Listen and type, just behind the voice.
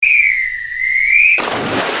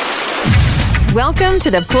Welcome to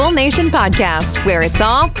the Pool Nation podcast, where it's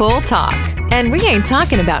all pool talk. And we ain't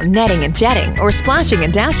talking about netting and jetting or splashing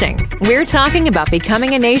and dashing. We're talking about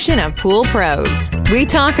becoming a nation of pool pros. We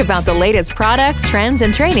talk about the latest products, trends,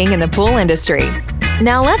 and training in the pool industry.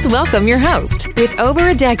 Now let's welcome your host, with over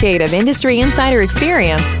a decade of industry insider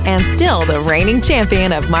experience and still the reigning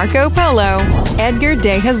champion of Marco Polo, Edgar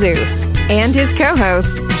De Jesus, and his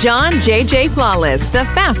co-host, John J.J. Flawless, the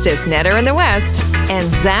fastest netter in the West,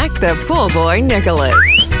 and Zach the Pool Boy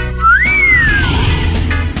Nicholas.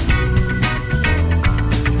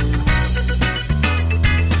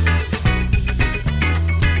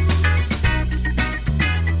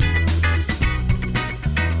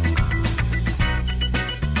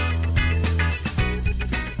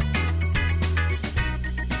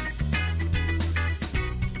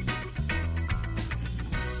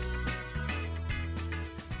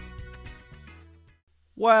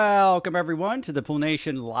 Welcome, everyone, to the Pool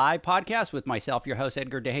Nation live podcast with myself, your host,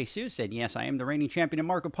 Edgar De Jesus. And yes, I am the reigning champion of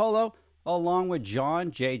Marco Polo, along with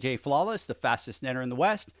John J.J. Flawless, the fastest netter in the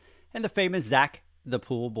West, and the famous Zach, the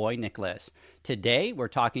Pool Boy Nicholas. Today, we're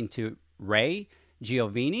talking to Ray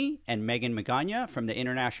Giovini and Megan Magana from the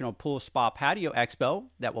International Pool Spa Patio Expo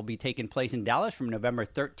that will be taking place in Dallas from November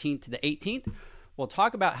 13th to the 18th. We'll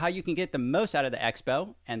talk about how you can get the most out of the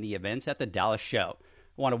expo and the events at the Dallas show.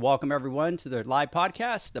 I want to welcome everyone to the live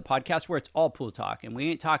podcast, the podcast where it's all pool talk. And we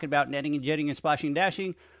ain't talking about netting and jetting and splashing and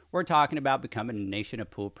dashing. We're talking about becoming a nation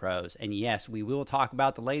of pool pros. And yes, we will talk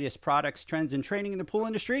about the latest products, trends, and training in the pool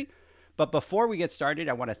industry. But before we get started,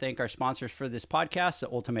 I want to thank our sponsors for this podcast,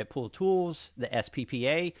 the Ultimate Pool Tools, the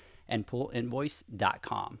SPPA, and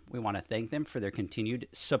PoolInvoice.com. We want to thank them for their continued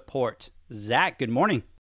support. Zach, good morning.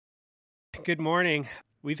 Good morning.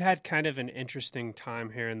 We've had kind of an interesting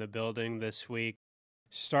time here in the building this week.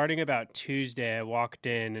 Starting about Tuesday, I walked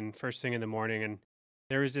in and first thing in the morning and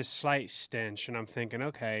there was this slight stench and I'm thinking,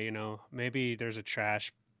 okay, maybe there's a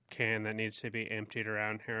trash can that needs to be emptied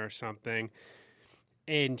around here or something.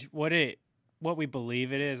 And what we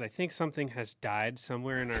believe it is, I think something has died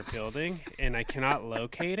somewhere in our building and I cannot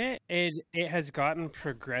locate it. And it has gotten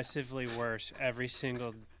progressively worse every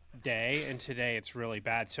single day. And today it's really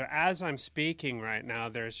bad. So as I'm speaking right now,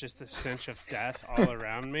 there's just the stench of death all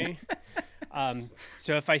around me.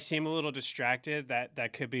 So if I seem a little distracted,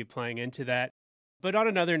 that could be playing into that. But on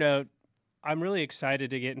another note, I'm really excited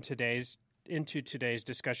to get into today's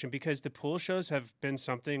discussion because the pool shows have been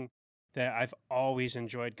something that I've always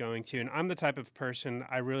enjoyed going to. And I'm the type of person,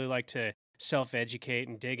 I really like to self-educate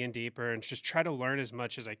and dig in deeper and just try to learn as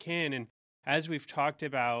much as I can. And as we've talked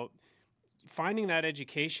about, finding that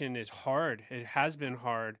education is hard. It has been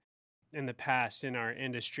hard in the past in our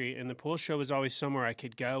industry, and the pool show was always somewhere I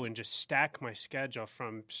could go and just stack my schedule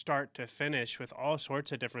from start to finish with all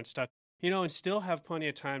sorts of different stuff, and still have plenty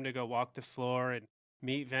of time to go walk the floor and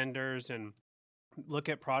meet vendors and look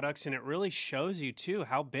at products. And it really shows you too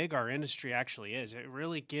how big our industry actually is. It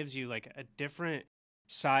really gives you like a different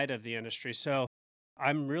side of the industry. So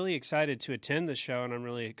I'm really excited to attend the show, and I'm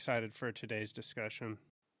really excited for today's discussion.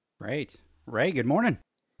 Great. Ray, good morning.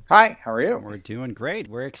 Hi, how are you? We're doing great.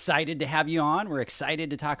 We're excited to have you on. We're excited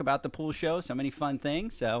to talk about the pool show. So many fun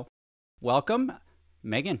things. So welcome.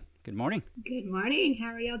 Megan, good morning. Good morning. How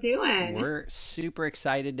are y'all doing? We're super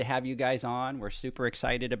excited to have you guys on. We're super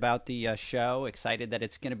excited about the show. Excited that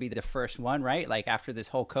it's going to be the first one, right? Like after this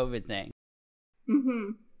whole COVID thing.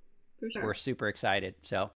 Mm-hmm. For sure. We're super excited.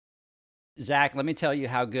 So Zach, let me tell you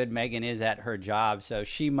how good Megan is at her job. So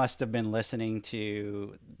she must have been listening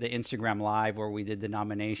to the Instagram Live where we did the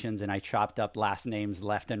nominations and I chopped up last names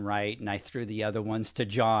left and right and I threw the other ones to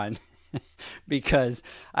John because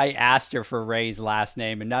I asked her for Ray's last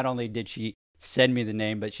name. And not only did she send me the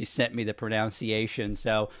name, but she sent me the pronunciation.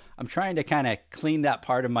 So I'm trying to kind of clean that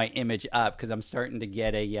part of my image up because I'm starting to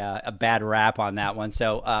get a bad rap on that one.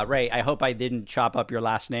 So Ray, I hope I didn't chop up your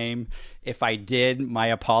last name. If I did, my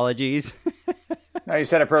apologies. No, you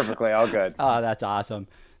said it perfectly. All good. Oh, that's awesome.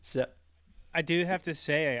 So I do have to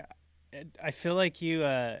say, I feel like you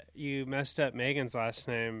messed up Megan's last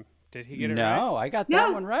name. Did he get it right? No, I got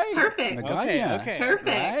that one right. Perfect. Magana. Okay. Perfect.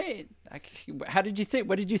 Right. How did you think?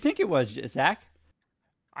 What did you think it was, Zach?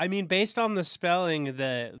 I mean, based on the spelling,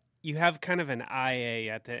 you have kind of an IA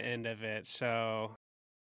at the end of it, so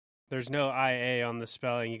there's no IA on the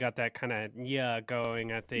spelling. You got that kind of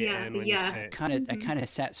going at the end when you say it. I kind of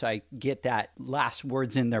set so I get that last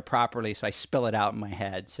words in there properly, so I spell it out in my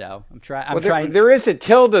head. So I'm trying. There is a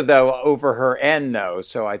tilde though over her N though,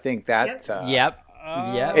 so I think that. Yep.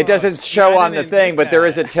 It doesn't show on the thing, but there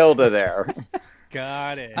is a tilde there.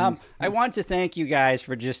 Got it. I want to thank you guys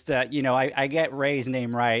for just, I get Ray's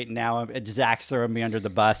name right. Now Zach's throwing me under the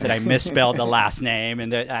bus and I misspelled the last name.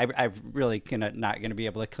 And I really not going to be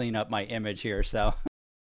able to clean up my image here. So,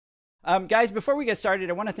 guys, before we get started,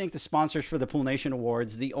 I want to thank the sponsors for the Pool Nation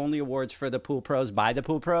Awards, the only awards for the pool pros by the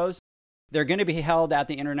pool pros. They're going to be held at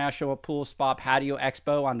the International Pool Spa Patio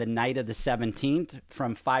Expo on the night of the 17th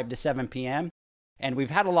from 5 to 7 p.m. And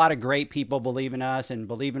we've had a lot of great people believe in us and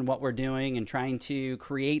believe in what we're doing and trying to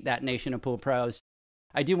create that nation of pool pros.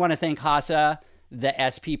 I do want to thank HASA, the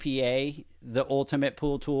SPPA, the Ultimate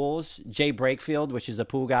Pool Tools, Jay Brakefield, which is a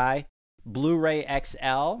pool guy, Blu-ray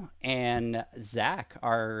XL, and Zach,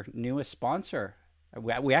 our newest sponsor.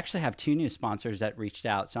 We actually have 2 new sponsors that reached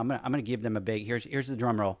out, so I'm gonna give them a big. Here's the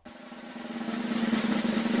drum roll.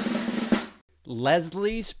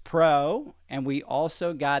 Leslie's Pro, and we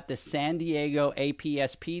also got the San Diego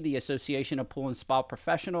APSP, the Association of Pool and Spa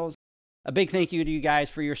Professionals. A big thank you to you guys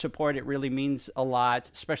for your support. It really means a lot,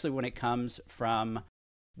 especially when it comes from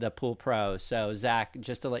the pool pros. So, Zach,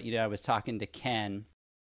 just to let you know, I was talking to Ken.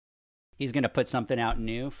 He's going to put something out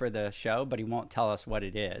new for the show, but he won't tell us what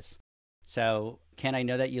it is. So, Ken, I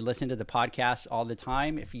know that you listen to the podcast all the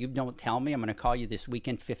time. If you don't tell me, I'm going to call you this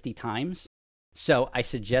weekend 50 times. So I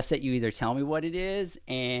suggest that you either tell me what it is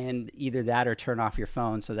and either that or turn off your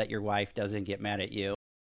phone so that your wife doesn't get mad at you.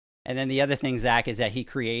 And then the other thing, Zach, is that he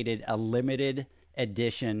created a limited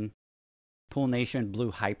edition Pool Nation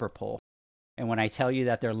Blue Hyper Pool. And when I tell you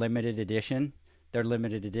that they're limited edition,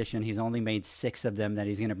 he's only made 6 of them that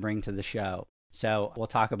he's going to bring to the show. So we'll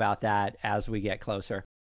talk about that as we get closer.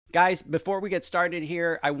 Guys, before we get started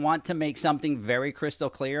here, I want to make something very crystal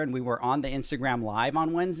clear. And we were on the Instagram Live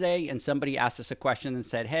on Wednesday, and somebody asked us a question and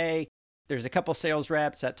said, hey, there's a couple sales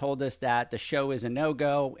reps that told us that the show is a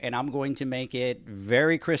no-go, and I'm going to make it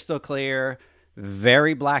very crystal clear,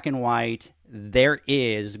 very black and white. There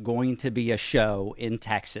is going to be a show in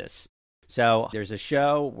Texas. So there's a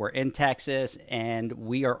show, we're in Texas, and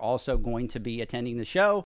we are also going to be attending the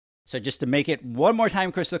show. So just to make it one more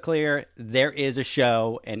time crystal clear, there is a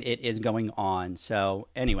show and it is going on. So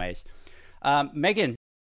anyways, Megan,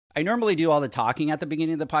 I normally do all the talking at the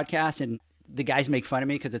beginning of the podcast and the guys make fun of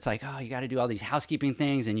me because it's like, oh, you got to do all these housekeeping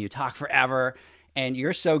things and you talk forever and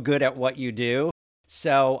you're so good at what you do.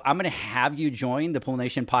 So I'm going to have you join the Pool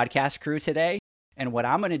Nation podcast crew today. And what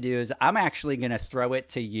I'm going to do is I'm actually going to throw it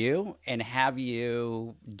to you and have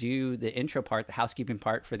you do the intro part, the housekeeping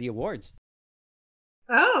part for the awards.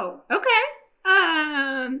 Oh, okay.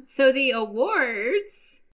 So the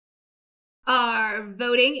awards are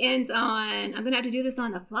voting ends on, I'm going to have to do this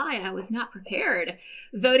on the fly. I was not prepared.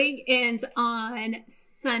 Voting ends on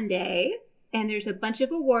Sunday, and there's a bunch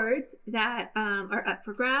of awards that are up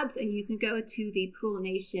for grabs, and you can go to the Pool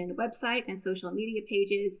Nation website and social media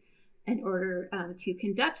pages in order to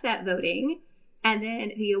conduct that voting. And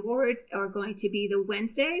then the awards are going to be the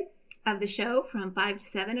Wednesday of the show from 5 to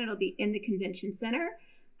 7. It'll be in the convention center.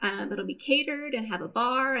 It'll be catered and have a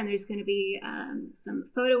bar, and there's going to be some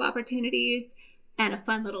photo opportunities and a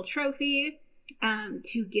fun little trophy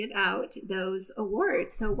to give out those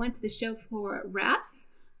awards. So once the show floor wraps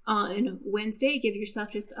on Wednesday, give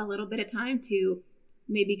yourself just a little bit of time to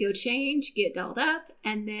maybe go change, get dolled up,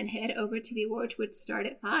 and then head over to the awards, which start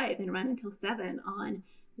at 5 and run until 7 on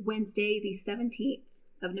Wednesday, the 17th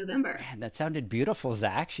of November. Man, that sounded beautiful,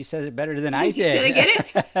 Zach. She says it better than I did. Did I get it?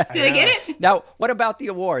 Did I get it? Now, what about the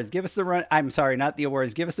awards? Give us the run. I'm sorry, not the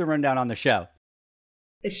awards. Give us the rundown on the show.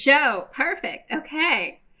 The show. Perfect.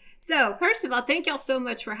 Okay. So first of all, thank y'all so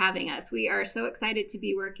much for having us. We are so excited to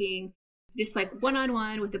be working just like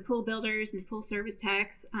one-on-one with the pool builders and pool service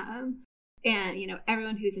techs and, you know,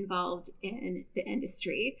 everyone who's involved in the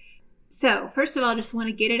industry. So first of all, I just want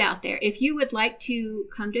to get it out there. If you would like to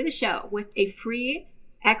come to the show with a free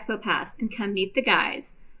Expo Pass and come meet the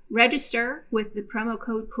guys, register with the promo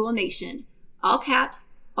code Pool Nation, all caps,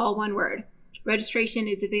 all one word. Registration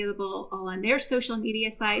is available all on their social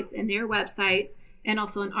media sites and their websites, and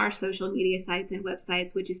also on our social media sites and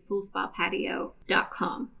websites, which is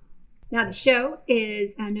poolspapatio.com. Now the show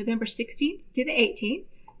is November 16th through the 18th.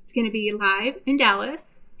 It's going to be live in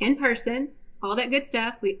Dallas, in person, all that good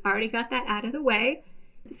stuff. We already got that out of the way.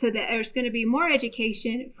 So that there's going to be more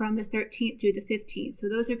education from the 13th through the 15th. So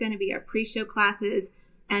those are going to be our pre-show classes.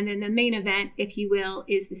 And then the main event, if you will,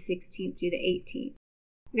 is the 16th through the 18th.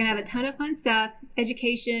 We're going to have a ton of fun stuff,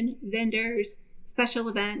 education, vendors, special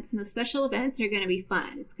events. And those special events are going to be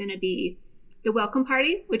fun. It's going to be the welcome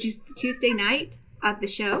party, which is the Tuesday night of the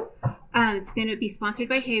show. It's going to be sponsored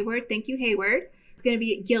by Hayward. Thank you, Hayward. It's going to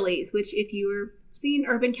be at Gillies, which if you're seen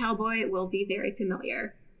Urban Cowboy, it will be very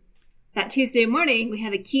familiar. that Tuesday morning, we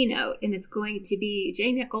have a keynote, and it's going to be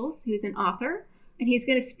Jay Nichols, who's an author, and he's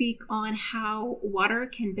going to speak on how water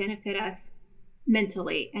can benefit us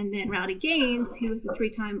mentally. And then Rowdy Gaines, who is a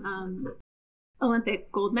 3-time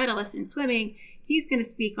Olympic gold medalist in swimming, he's going to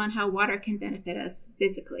speak on how water can benefit us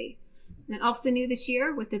physically. And also new this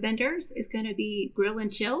year with the vendors is going to be Grill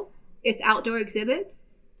and Chill. It's outdoor exhibits.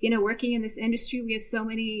 Working in this industry, we have so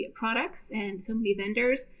many products and so many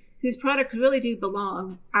vendors whose products really do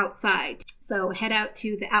belong outside. So head out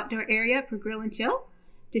to the outdoor area for Grill and Chill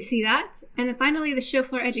to see that. And then finally, the show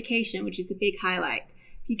floor education, which is a big highlight.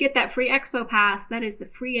 If you get that free expo pass, that is the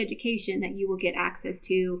free education that you will get access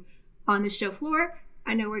to on the show floor.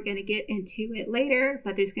 I know we're going to get into it later,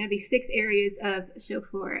 but there's going to be 6 areas of show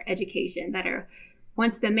floor education that are,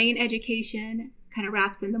 once the main education kind of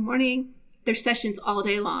wraps in the morning, there's sessions all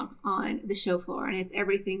day long on the show floor. And it's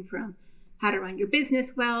everything from how to run your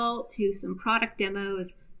business well to some product demos.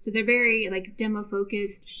 So they're very demo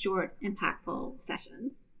focused, short, impactful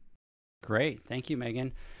sessions. Great. Thank you,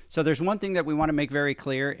 Megan. So there's one thing that we want to make very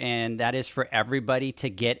clear, and that is for everybody to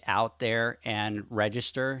get out there and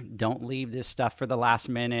register. Don't leave this stuff for the last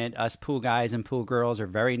minute. Us pool guys and pool girls are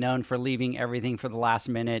very known for leaving everything for the last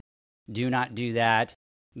minute. Do not do that.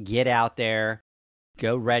 Get out there,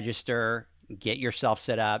 go register, get yourself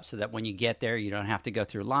set up so that when you get there, you don't have to go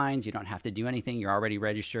through lines. You don't have to do anything. You're already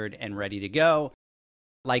registered and ready to go.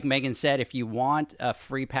 Like Megan said, if you want a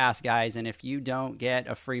free pass, guys, and if you don't get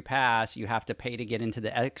a free pass, you have to pay to get into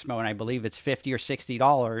the expo, and I believe it's $50 or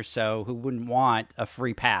 $60, so who wouldn't want a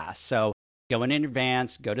free pass? So go in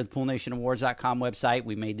advance, go to the poolnationawards.com website.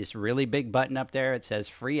 We made this really big button up there. It says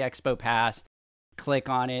free expo pass. Click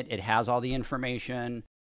on it. It has all the information.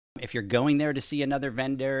 If you're going there to see another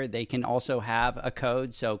vendor, they can also have a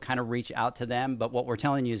code, so kind of reach out to them. But what we're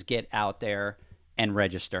telling you is get out there and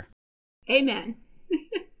register. Amen.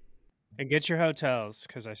 And get your hotels,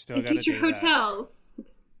 because I still got to do that. Get your hotels.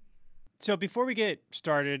 So before we get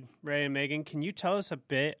started, Ray and Megan, can you tell us a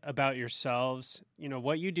bit about yourselves,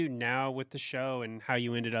 what you do now with the show and how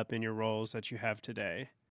you ended up in your roles that you have today?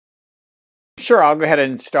 Sure, I'll go ahead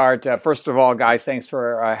and start. First of all, guys, thanks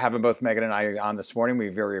for having both Megan and I on this morning. We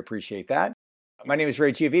very appreciate that. My name is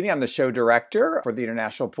Ray Giovini. I'm the show director for the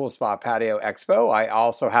International Pool Spa Patio Expo. I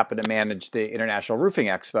also happen to manage the International Roofing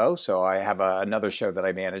Expo, so I have another show that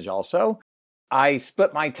I manage also. I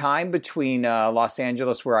split my time between Los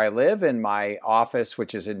Angeles, where I live, and my office,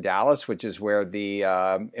 which is in Dallas, which is where the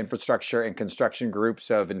infrastructure and construction groups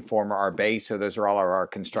of Informa are based. So those are all of our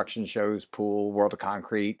construction shows: pool, World of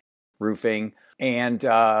Concrete, roofing. And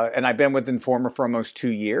I've been with Informa for almost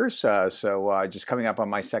 2 years, so just coming up on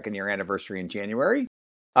my 2nd-year anniversary in January.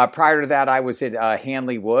 Prior to that, I was at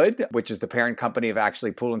Hanley Wood, which is the parent company of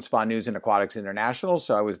actually Pool and Spa News and Aquatics International.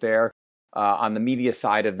 So I was there on the media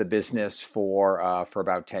side of the business for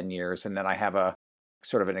about 10 years. And then I have a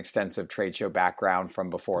sort of an extensive trade show background from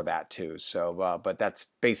before that too. So, but that's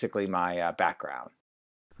basically my background.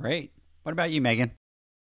 Great. What about you, Megan?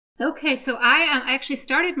 Okay, so I actually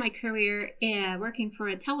started my career working for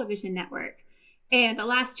a television network. And the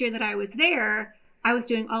last year that I was there, I was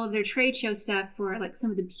doing all of their trade show stuff for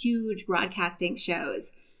some of the huge broadcasting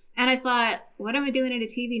shows. And I thought, what am I doing at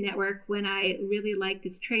a TV network when I really like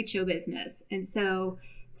this trade show business? And so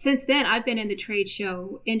since then, I've been in the trade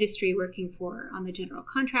show industry working on the general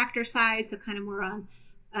contractor side, so kind of more on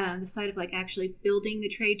the side of actually building the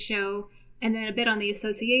trade show. And then a bit on the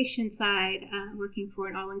association side, working for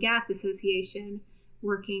an oil and gas association,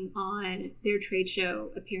 working on their trade show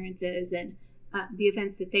appearances and the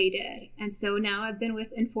events that they did. And so now I've been with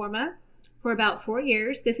Informa for about 4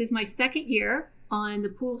 years. This is my 2nd year on the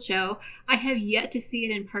pool show. I have yet to see it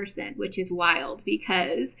in person, which is wild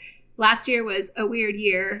because last year was a weird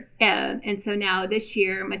year. And so now this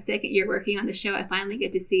year, my 2nd year working on the show, I finally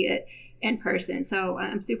get to see it in person. So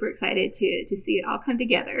I'm super excited to see it all come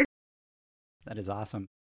together. That is awesome.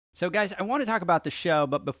 So, guys, I want to talk about the show,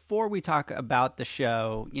 but before we talk about the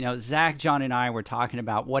show, Zach, John, and I were talking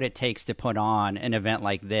about what it takes to put on an event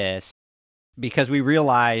like this, because we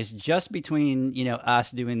realized just between,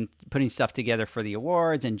 us putting stuff together for the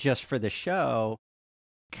awards and just for the show,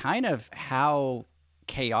 kind of how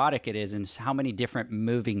chaotic it is and how many different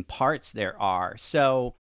moving parts there are.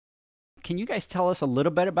 So, can you guys tell us a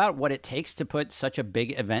little bit about what it takes to put such a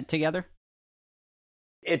big event together?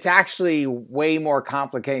 It's actually way more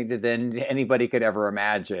complicated than anybody could ever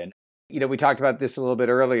imagine. We talked about this a little bit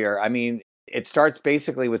earlier. I mean, it starts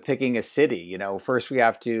basically with picking a city. First we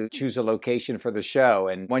have to choose a location for the show.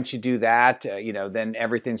 And once you do that, then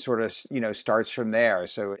everything sort of, starts from there.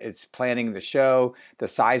 So it's planning the show, the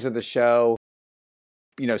size of the show,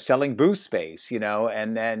 selling booth space,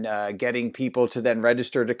 and then getting people to then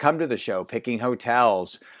register to come to the show, picking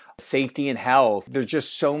hotels, safety and health. There's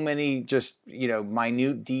just so many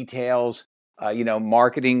minute details,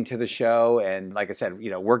 marketing to the show. And like I said,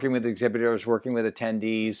 working with exhibitors, working with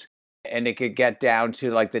attendees. And it could get down to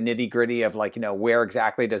like the nitty gritty of where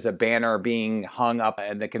exactly does a banner being hung up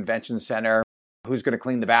in the convention center? Who's going to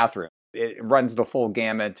clean the bathroom? It runs the full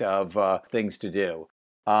gamut of things to do.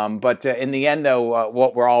 But in the end, though,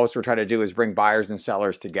 what we're trying to do is bring buyers and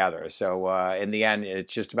sellers together. So in the end,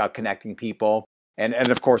 it's just about connecting people. And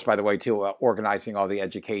of course, by the way, too, organizing all the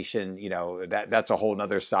education, that's a whole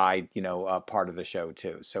nother side, part of the show,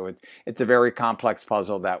 too. So it's a very complex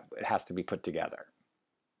puzzle that has to be put together.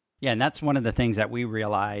 Yeah, and that's one of the things that we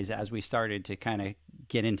realized as we started to kind of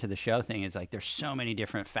get into the show thing is there's so many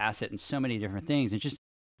different facets and so many different things. It's just,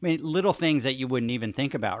 little things that you wouldn't even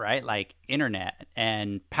think about, right? Like internet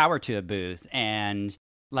and power to a booth and,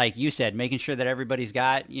 like you said, making sure that everybody's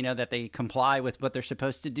got, that they comply with what they're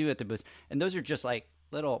supposed to do at the booth. And those are just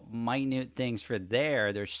little minute things for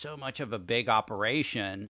there. There's so much of a big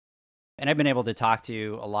operation. And I've been able to talk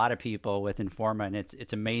to a lot of people with Informa, and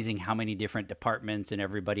it's amazing how many different departments and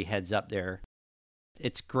everybody heads up there.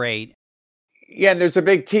 It's great. Yeah, and there's a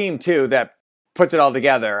big team, too, that puts it all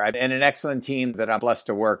together, and an excellent team that I'm blessed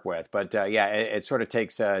to work with. But it sort of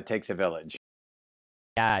takes a village.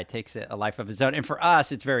 Yeah, it takes a life of its own. And for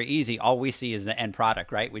us, it's very easy. All we see is the end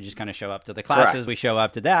product, right? We just kind of show up to the classes, Correct. We show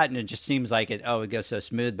up to that, and it just seems like it goes so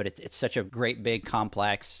smooth, but it's such a great, big,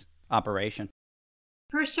 complex operation.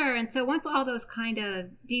 For sure. And so once all those kind of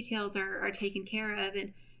details are taken care of,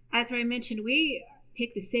 and as I mentioned, we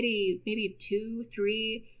pick the city maybe 2,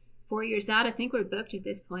 3, 4 years out. I think we're booked at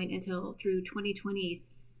this point until through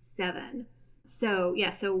 2027. So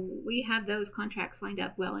we have those contracts lined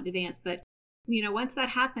up well in advance. But, once that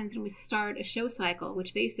happens and we start a show cycle,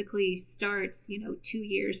 which basically starts, 2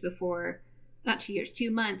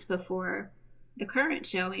 months before the current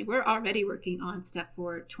show, we're already working on stuff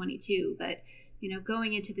for 22, but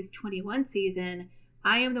going into this 21 season,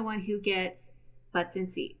 I am the one who gets butts in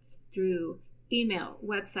seats through email,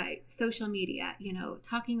 website, social media,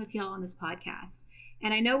 talking with y'all on this podcast.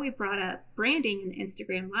 And I know we brought up branding in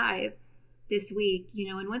Instagram Live this week,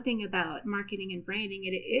 and one thing about marketing and branding,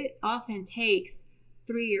 it often takes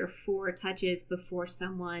 3 or 4 touches before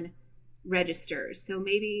someone registers. So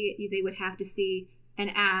maybe they would have to see an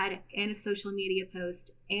ad and a social media post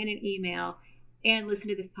and an email and listen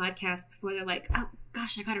to this podcast before they're like, oh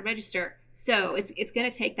gosh, I got to register. So it's going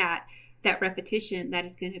to take that repetition that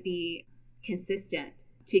is going to be consistent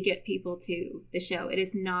to get people to the show. It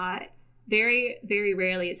is not, very, very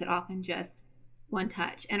rarely is it often just one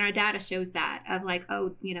touch. And our data shows that of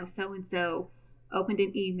so-and-so opened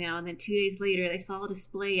an email and then 2 days later they saw a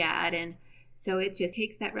display ad. And so it just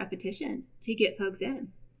takes that repetition to get folks in.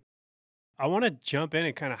 I want to jump in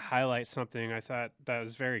and kind of highlight something I thought that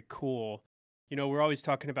was very cool. We're always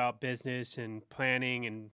talking about business and planning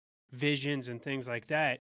and visions and things like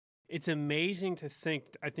that. It's amazing to think,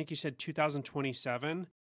 I think you said 2027,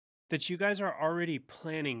 that you guys are already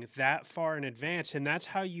planning that far in advance. And that's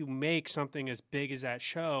how you make something as big as that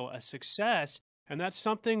show a success. And that's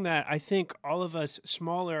something that I think all of us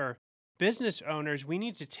smaller business owners, we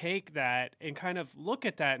need to take that and kind of look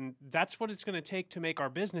at that. And that's what it's going to take to make our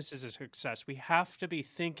businesses a success. We have to be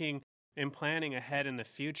thinking and planning ahead in the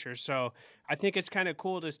future. So I think it's kind of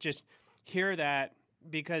cool to just hear that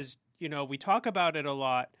because, we talk about it a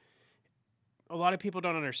lot. A lot of people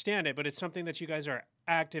don't understand it, but it's something that you guys are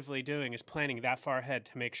actively doing is planning that far ahead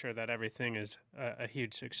to make sure that everything is a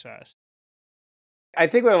huge success. I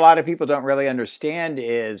think what a lot of people don't really understand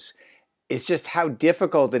is just how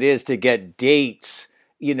difficult it is to get dates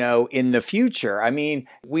in the future.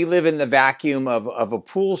 We live in the vacuum of a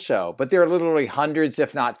pool show, but there are literally hundreds,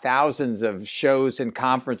 if not thousands of shows and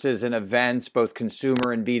conferences and events, both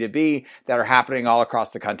consumer and B2B, that are happening all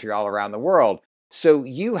across the country, all around the world. So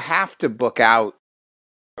you have to book out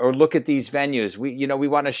or look at these venues. We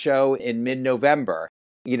want to show in mid-November,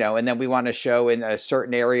 and then we want to show in a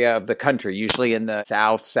certain area of the country, usually in the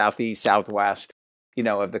south, southeast, southwest,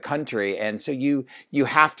 of the country. And so you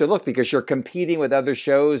have to look because you're competing with other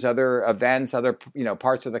shows, other events, other,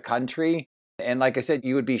 parts of the country. And like I said,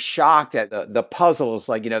 you would be shocked at the puzzles,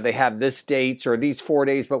 they have this dates or these 4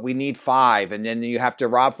 days, but we need 5. And then you have to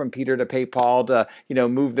rob from Peter to pay Paul to,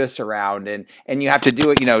 move this around. And you have to do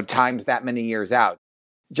it, times that many years out.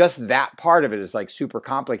 Just that part of it is super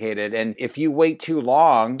complicated. And if you wait too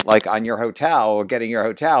long, on your hotel or getting your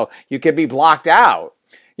hotel, you could be blocked out.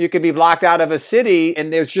 You could be blocked out of a city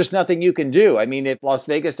and there's just nothing you can do. If Las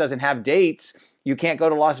Vegas doesn't have dates, you can't go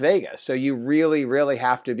to Las Vegas. So you really, really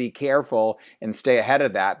have to be careful and stay ahead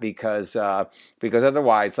of that because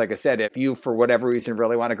otherwise, like I said, if you, for whatever reason,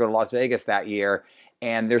 really want to go to Las Vegas that year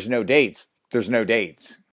and there's no dates.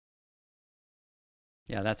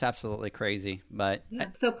 Yeah, that's absolutely crazy. But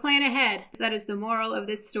So plan ahead. That is the moral of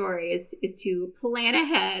this story is to plan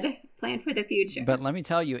ahead, plan for the future. But let me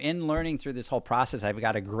tell you, in learning through this whole process, I've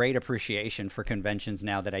got a great appreciation for conventions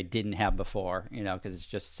now that I didn't have before, because it's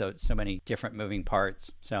just so many different moving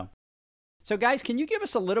parts. So guys, can you give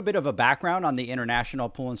us a little bit of a background on the International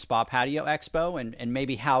Pool and Spa Patio Expo and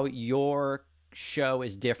maybe how your show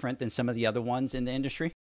is different than some of the other ones in the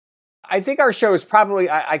industry? I think our show is probably,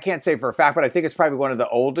 I can't say for a fact, but I think it's probably one of the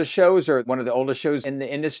oldest shows or one of the oldest shows in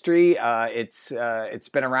the industry. It's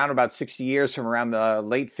been around about 60 years from around the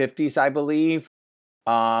late 50s, I believe.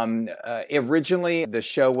 Originally, the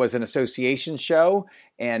show was an association show,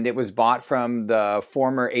 and it was bought from the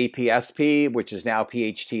former APSP, which is now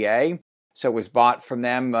PHTA. So it was bought from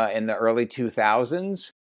them in the early 2000s.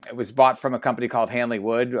 It was bought from a company called Hanley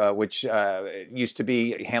Wood, which used to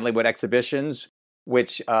be Hanley Wood Exhibitions,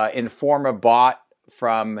 which Informa bought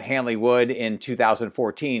from Hanley Wood in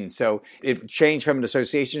 2014. So it changed from an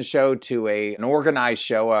association show to an organized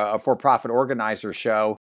show, a for-profit organizer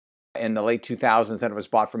show in the late 2000s, and it was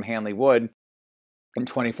bought from Hanley Wood in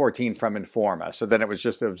 2014 from Informa. So then it was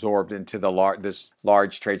just absorbed into this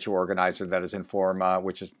large trade show organizer that is Informa,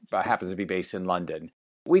 which happens to be based in London.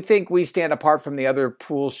 We think we stand apart from the other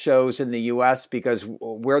pool shows in the U.S. because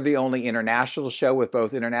we're the only international show with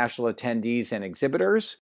both international attendees and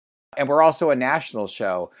exhibitors. And we're also a national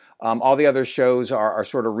show. All the other shows are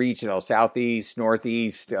sort of regional, Southeast,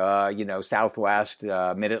 Northeast, Southwest,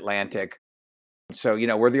 Mid-Atlantic. So,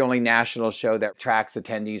 we're the only national show that tracks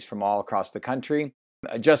attendees from all across the country.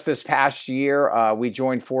 Just this past year, we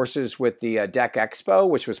joined forces with the Deck Expo,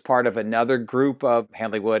 which was part of another group of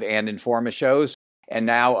Hanley Wood and Informa shows. And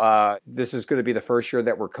now this is going to be the first year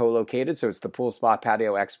that we're co-located. So it's the Pool Spa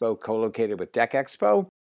Patio Expo co-located with Deck Expo.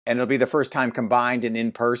 And it'll be the first time combined and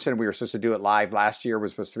in person. We were supposed to do it live last year. It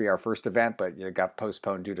was supposed to be our first event, but it got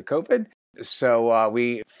postponed due to COVID. So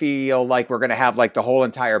we feel like we're going to have like the whole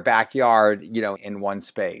entire backyard, in one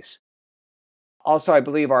space. Also, I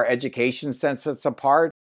believe our education sets us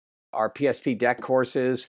apart. Our PSP deck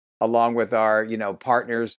courses, along with our,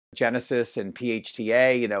 partners, Genesis and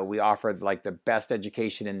PHTA, we offer like the best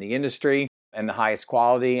education in the industry and the highest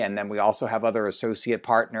quality. And then we also have other associate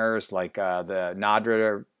partners like the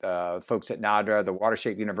NADRA, folks at NADRA, the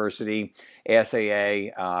Watershed University,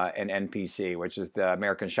 ASAA, and NPC, which is the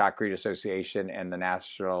American Shotcrete Association and the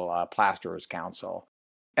National Plasterers Council.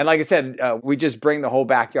 And like I said, we just bring the whole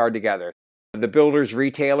backyard together. The builders,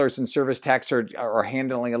 retailers, and service techs are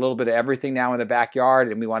handling a little bit of everything now in the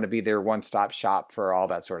backyard, and we want to be their one-stop shop for all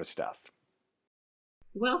that sort of stuff.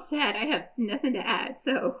 Well said. I have nothing to add.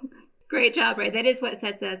 So great job, Ray. That is what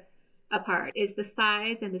sets us apart, is the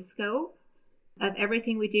size and the scope of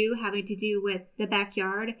everything we do having to do with the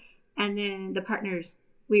backyard, and then the partners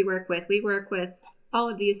we work with. We work with all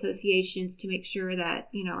of the associations to make sure that,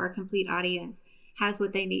 our complete audience has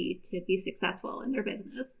what they need to be successful in their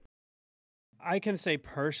business. I can say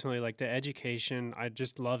personally, like the education, I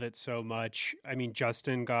just love it so much. I mean,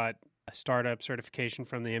 Justin got a startup certification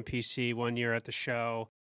from the NPC 1 year at the show.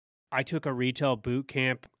 I took a retail boot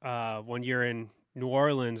camp 1 year in New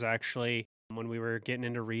Orleans, actually, when we were getting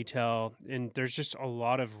into retail. And there's just a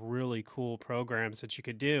lot of really cool programs that you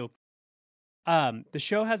could do. The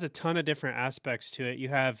show has a ton of different aspects to it. You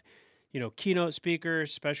have, keynote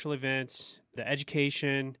speakers, special events, the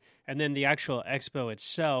education, and then the actual expo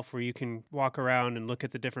itself, where you can walk around and look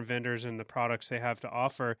at the different vendors and the products they have to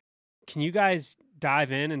offer. Can you guys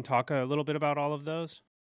dive in and talk a little bit about all of those?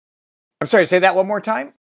 I'm sorry, say that one more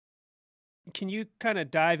time. Can you kind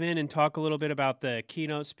of dive in and talk a little bit about the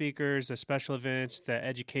keynote speakers, the special events, the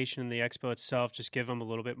education, and the expo itself? Just give them a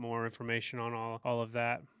little bit more information on all of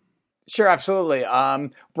that. Sure, absolutely.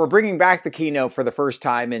 We're bringing back the keynote for the first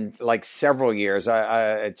time in like several years.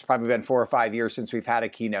 It's probably been 4 or 5 years since we've had a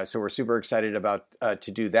keynote, so we're super excited about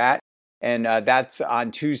to do that. And that's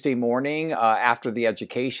on Tuesday morning after the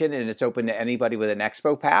education, and it's open to anybody with an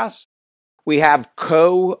expo pass. We have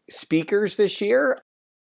co-speakers this year.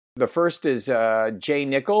 The first is Jay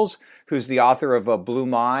Nichols, who's the author of A Blue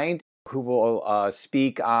Mind, who will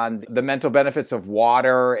speak on the mental benefits of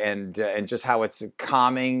water and just how it's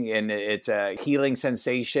calming and it's a healing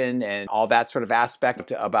sensation and all that sort of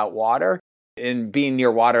aspect about water and being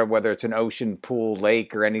near water, whether it's an ocean, pool,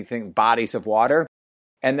 lake, or anything, bodies of water.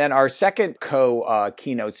 And then our second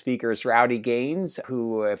keynote speaker is Rowdy Gaines,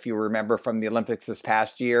 who, if you remember from the Olympics this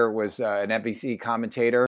past year, was an NBC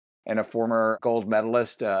commentator. and a former gold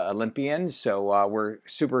medalist Olympian. So we're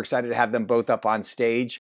super excited to have them both up on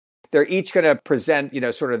stage. They're each going to present,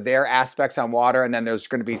 sort of their aspects on water, and then there's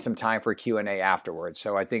going to be some time for Q&A afterwards.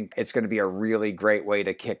 So I think it's going to be a really great way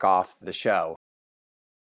to kick off the show.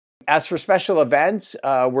 As for special events,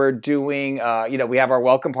 we're doing, we have our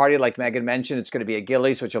welcome party, like Megan mentioned. It's going to be at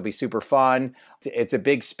Gilley's, which will be super fun. It's a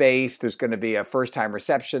big space. There's going to be a first-time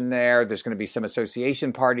reception there. There's going to be some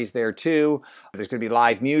association parties there, too. There's going to be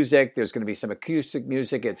live music. There's going to be some acoustic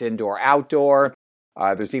music. It's indoor, outdoor.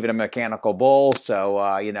 There's even a mechanical bull. So,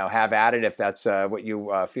 have at it if that's what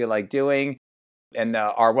you feel like doing. And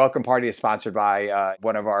our welcome party is sponsored by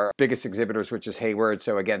one of our biggest exhibitors, which is Hayward.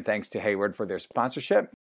 So, again, thanks to Hayward for their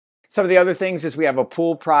sponsorship. Some of the other things is we have a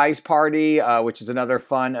pool prize party, which is another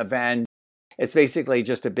fun event. It's basically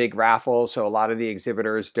just a big raffle. So a lot of the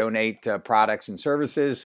exhibitors donate products and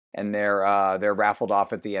services, and they're raffled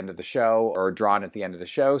off at the end of the show or drawn at the end of the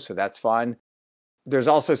show. So that's fun. There's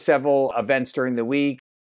also several events during the week.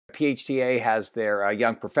 PHTA has their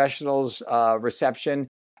young professionals reception.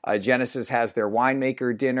 Genesis has their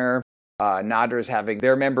winemaker dinner. NADRA is having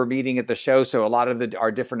their member meeting at the show. So a lot of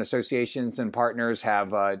our different associations and partners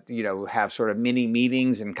have sort of mini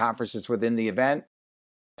meetings and conferences within the event.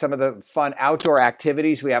 Some of the fun outdoor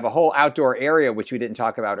activities. We have a whole outdoor area, which we didn't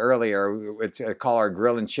talk about earlier. It's called our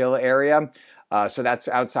grill and chill area. So that's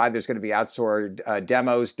outside. There's going to be outdoor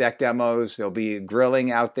demos, deck demos. There'll be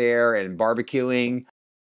grilling out there and barbecuing,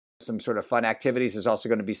 some sort of fun activities. There's also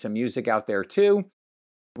going to be some music out there too.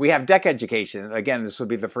 We have deck education. Again, this will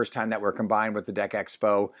be the first time that we're combined with the Deck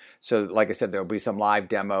Expo. So like I said, there'll be some live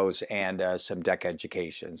demos and some deck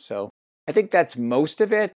education. So I think that's most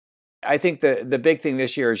of it. I think the big thing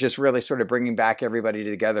this year is just really sort of bringing back everybody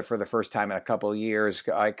together for the first time in a couple of years.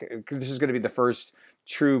 This is going to be the first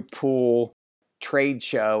true pool trade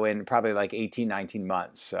show in probably like 18, 19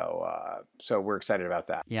 months. So we're excited about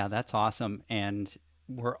that. Yeah, that's awesome. And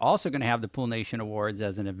we're also going to have the Pool Nation Awards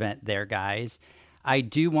as an event there, guys. I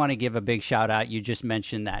do want to give a big shout out. You just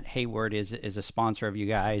mentioned that Hayward is a sponsor of you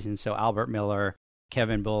guys. And so Albert Miller,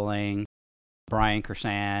 Kevin Bulling, Brian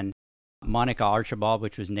Kersan, Monica Archibald,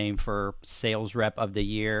 which was named for Sales Rep of the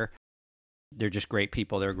Year. They're just great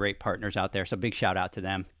people. They're great partners out there. So big shout out to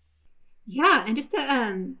them. Yeah, and just to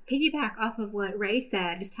piggyback off of what Ray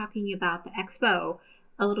said, just talking about the expo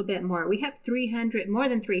a little bit more. We have more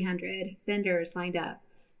than 300 vendors lined up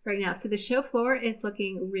right now. So the show floor is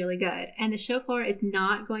looking really good. And the show floor is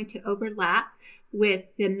not going to overlap with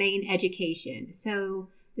the main education. So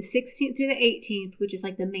the 16th through the 18th, which is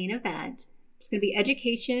like the main event, it's going to be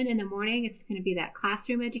education in the morning. It's going to be that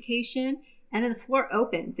classroom education. And then the floor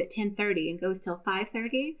opens at 10:30 and goes till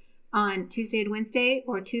 5:30 on Tuesday and Wednesday,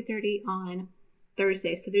 or 2:30 on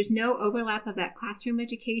Thursday. So there's no overlap of that classroom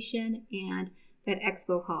education and that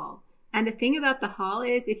expo hall. And the thing about the hall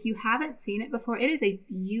is, if you haven't seen it before, it is a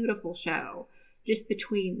beautiful show. Just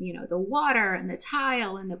between, the water and the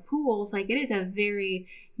tile and the pools, like it is a very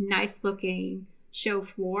nice looking show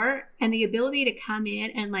floor. And the ability to come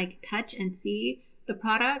in and like touch and see the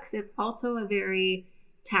products is also a very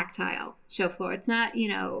tactile show floor. It's not,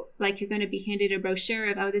 like you're going to be handed a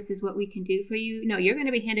brochure of, oh, this is what we can do for you. No, you're going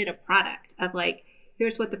to be handed a product of like,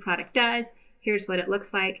 here's what the product does. Here's what it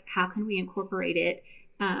looks like. How can we incorporate it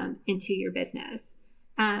into your business?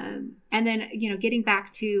 And then, getting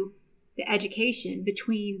back to the education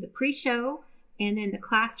between the pre-show and then the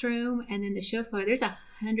classroom and then the show floor, there's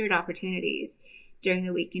 100 opportunities during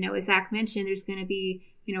the week. As Zach mentioned, there's going to be,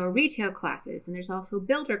 retail classes, and there's also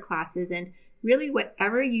builder classes, and really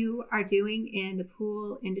whatever you are doing in the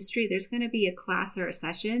pool industry, there's going to be a class or a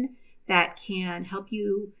session that can help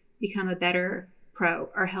you become a better pro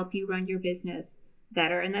or help you run your business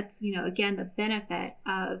better. And that's, again, the benefit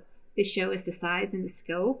of the show is the size and the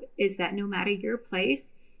scope is that no matter your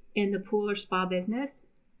place in the pool or spa business,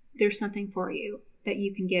 there's something for you that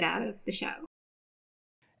you can get out of the show.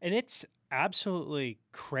 And it's absolutely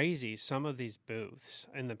crazy, some of these booths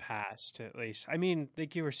in the past, at least. I mean,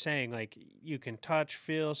 like you were saying, like you can touch,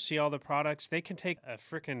 feel, see all the products. They can take a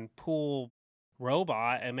freaking pool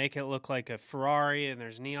robot and make it look like a Ferrari, and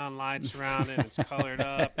there's neon lights around it, and it's colored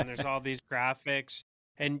up, and there's all these graphics.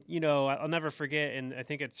 And, I'll never forget, and I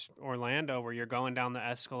think it's Orlando, where you're going down the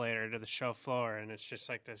escalator to the show floor, and it's just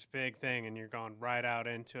like this big thing, and you're going right out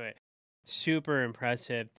into it. Super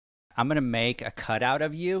impressive. I'm going to make a cutout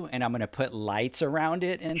of you, and I'm going to put lights around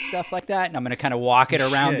it and stuff like that. And I'm going to kind of walk it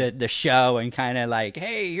around the show and kind of like,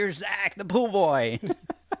 hey, here's Zach, the pool boy.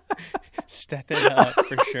 Step it up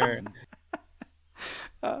for sure.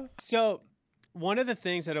 So one of the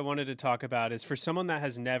things that I wanted to talk about is for someone that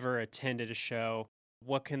has never attended a show,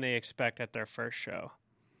 what can they expect at their first show?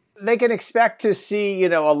 They can expect to see,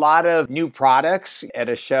 a lot of new products at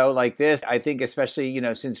a show like this. I think especially,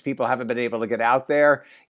 since people haven't been able to get out there,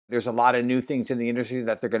 there's a lot of new things in the industry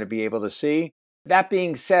that they're going to be able to see. That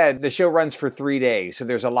being said, the show runs for 3 days. So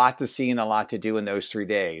there's a lot to see and a lot to do in those 3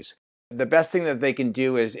 days. The best thing that they can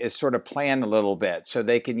do is sort of plan a little bit. So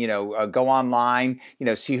they can, go online,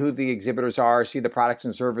 see who the exhibitors are, see the products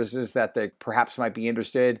and services that they perhaps might be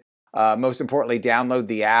interested. Most importantly, download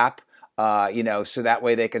the app. So that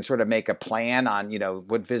way they can sort of make a plan on,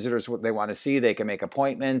 what visitors they want to see. They can make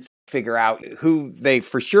appointments, figure out who they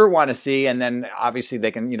for sure want to see. And then obviously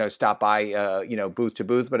they can, stop by, booth to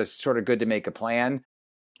booth, but it's sort of good to make a plan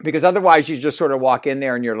because otherwise you just sort of walk in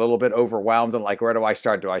there and you're a little bit overwhelmed and like, where do I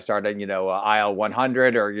start? Do I start at, aisle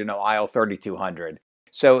 100 or, aisle 3200?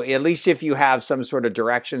 So at least if you have some sort of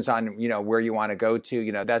directions on, where you want to go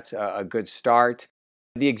to, that's a good start.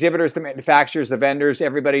 The exhibitors, the manufacturers, the vendors,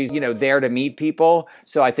 everybody's, there to meet people.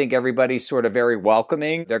 So I think everybody's sort of very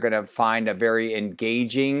welcoming. They're going to find a very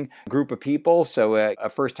engaging group of people. So a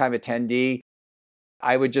first-time attendee,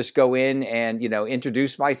 I would just go in and,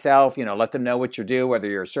 introduce myself, let them know what you do, whether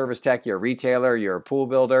you're a service tech, you're a retailer, you're a pool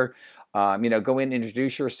builder, go in,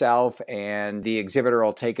 introduce yourself, and the exhibitor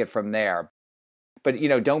will take it from there. But,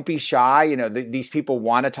 don't be shy. These people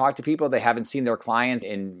want to talk to people. They haven't seen their client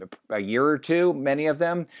in a year or two, many of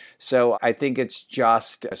them. So I think it's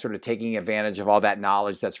just sort of taking advantage of all that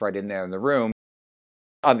knowledge that's right in there in the room.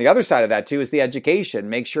 On the other side of that, too, is the education.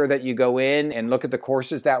 Make sure that you go in and look at the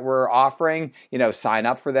courses that we're offering, sign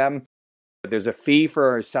up for them. There's a fee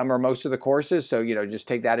for some or most of the courses. So, just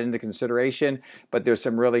take that into consideration. But there's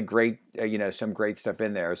some really great, some great stuff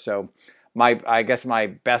in there. So I guess my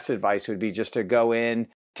best advice would be just to go in,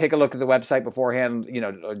 take a look at the website beforehand,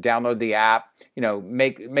 download the app,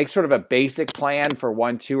 make sort of a basic plan for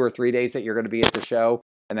 1, 2, or 3 days that you're going to be at the show,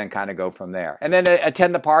 and then kind of go from there. And then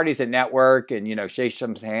attend the parties and network and, shake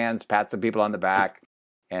some hands, pat some people on the back,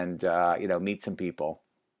 and, meet some people.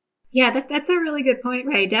 Yeah, that's a really good point,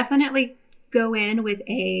 Ray. Definitely go in with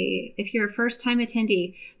if you're a first-time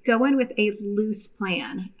attendee, go in with a loose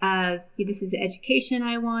plan of this is the education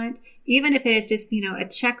I want. Even if it is just, a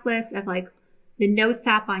checklist of like the Notes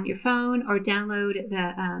app on your phone or download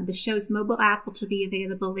the show's mobile app, which will be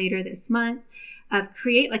available later this month,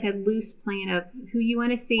 create like a loose plan of who you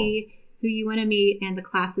want to see, who you want to meet, and the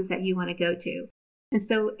classes that you want to go to. And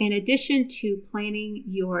so in addition to planning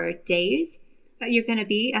your days that you're going to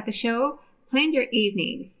be at the show, plan your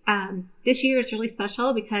evenings. This year is really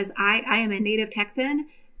special because I am a native Texan.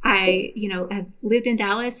 I, have lived in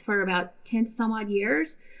Dallas for about 10 some odd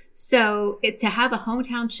years. So to have a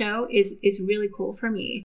hometown show is really cool for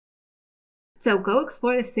me. So go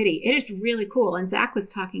explore the city. It is really cool. And Zach was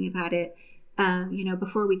talking about it,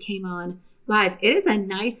 before we came on live. It is a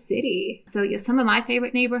nice city. So some of my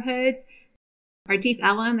favorite neighborhoods are Deep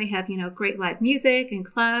Ellum. They have, great live music and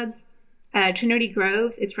clubs. Trinity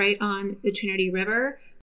Groves, it's right on the Trinity River.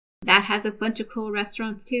 That has a bunch of cool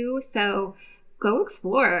restaurants too. So go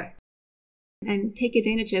explore and take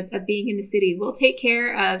advantage of being in the city. We'll take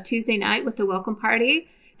care of Tuesday night with the welcome party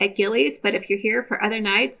at Gilley's. But if you're here for other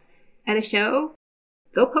nights at a show,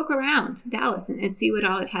 go poke around Dallas and see what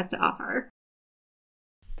all it has to offer.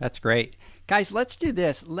 That's great. Guys, let's do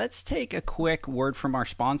this. Let's take a quick word from our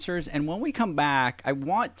sponsors. And when we come back, I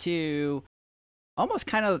want to almost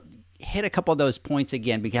kind of hit a couple of those points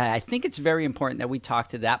again, because I think it's very important that we talk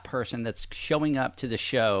to that person that's showing up to the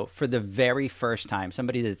show for the very first time,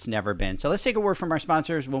 somebody that's never been. So let's take a word from our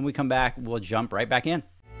sponsors. When we come back, we'll jump right back in.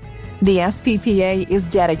 The SPPA is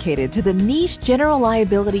dedicated to the niche general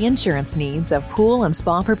liability insurance needs of pool and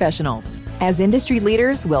spa professionals. As industry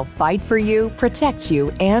leaders, we'll fight for you, protect you,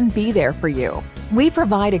 and be there for you. We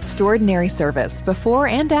provide extraordinary service before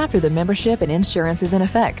and after the membership and insurance is in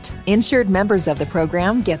effect. Insured members of the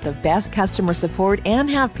program get the best customer support and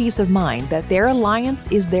have peace of mind that their alliance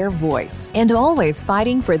is their voice and always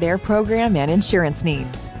fighting for their program and insurance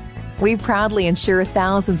needs. We proudly insure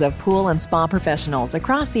thousands of pool and spa professionals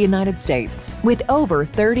across the United States. With over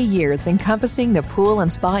 30 years encompassing the pool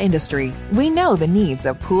and spa industry, we know the needs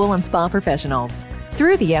of pool and spa professionals.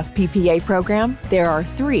 Through the SPPA program, there are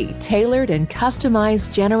 3 tailored and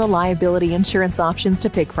customized general liability insurance options to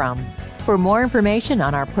pick from. For more information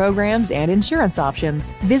on our programs and insurance options,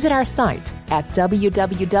 visit our site at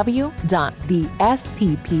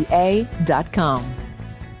www.thesppa.com.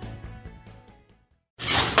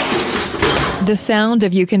 The sound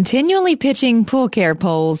of you continually pitching pool care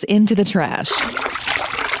poles into the trash.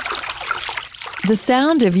 The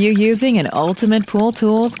sound of you using an Ultimate Pool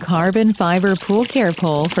Tools carbon fiber pool care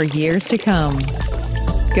pole for years to come.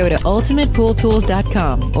 Go to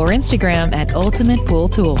ultimatepooltools.com or Instagram at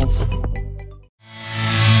ultimatepooltools.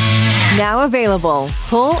 Now available,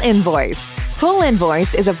 Pool Invoice. Pool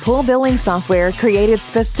Invoice is a pool billing software created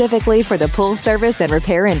specifically for the pool service and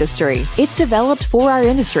repair industry. It's developed for our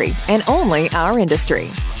industry and only our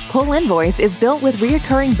industry. Pool Invoice is built with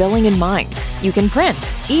recurring billing in mind. You can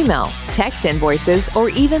print, email, text invoices, or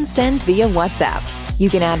even send via WhatsApp. You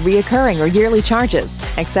can add reoccurring or yearly charges,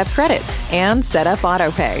 accept credits, and set up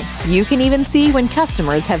autopay. You can even see when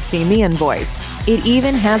customers have seen the invoice. It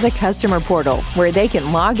even has a customer portal where they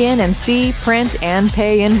can log in and see, print, and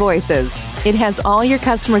pay invoices. It has all your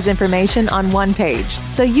customers' information on one page,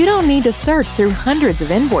 so you don't need to search through hundreds of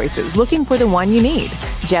invoices looking for the one you need.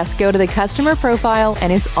 Just go to the customer profile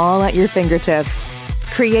and it's all at your fingertips.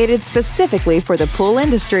 Created specifically for the pool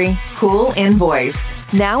industry, Pool Invoice.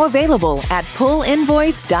 Now available at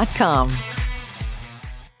poolinvoice.com.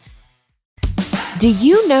 Do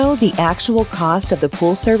you know the actual cost of the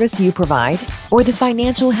pool service you provide or the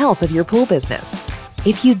financial health of your pool business?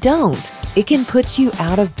 If you don't, it can put you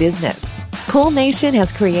out of business. Pool Nation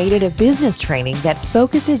has created a business training that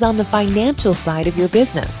focuses on the financial side of your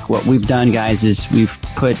business. What we've done, guys, is we've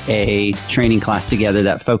put a training class together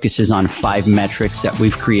that focuses on 5 metrics that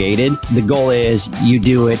we've created. The goal is you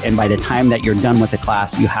do it, and by the time that you're done with the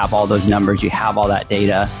class, you have all those numbers, you have all that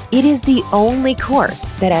data. It is the only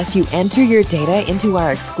course that as you enter your data into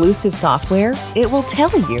our exclusive software, it will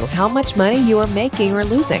tell you how much money you are making or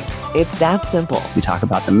losing. It's that simple. We talk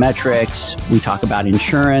about the metrics, we talk about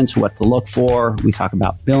insurance, what to look for, we talk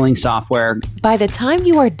about billing software. By the time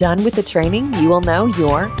you are done with the training, you will know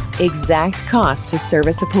your exact cost to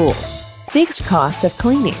service a pool, fixed cost of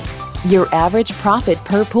cleaning, your average profit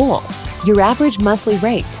per pool, your average monthly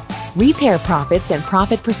rate, repair profits and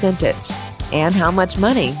profit percentage, and how much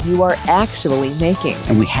money you are actually making.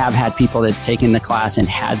 And we have had people that have taken the class and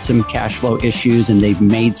had some cash flow issues, and they've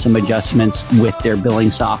made some adjustments with their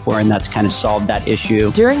billing software, and that's kind of solved that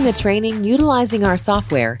issue. During the training, utilizing our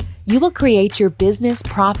software, you will create your business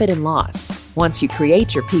profit and loss. Once you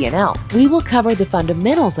create your P&L, we will cover the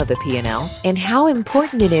fundamentals of the P&L and how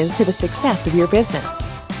important it is to the success of your business.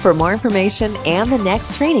 For more information and the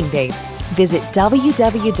next training dates, visit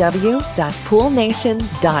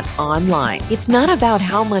www.poolnation.online. It's not about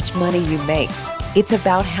how much money you make. It's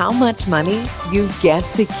about how much money you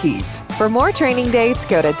get to keep. For more training dates,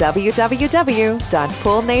 go to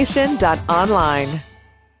www.poolnation.online.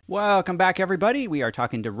 Welcome back, everybody. We are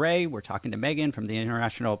talking to Ray. We're talking to Megan from the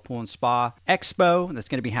International Pool and Spa Expo that's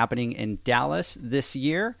going to be happening in Dallas this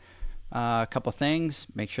year. A couple things.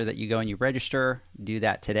 Make sure that you go and you register. Do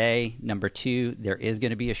that today. Number 2, there is going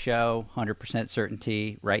to be a show, 100%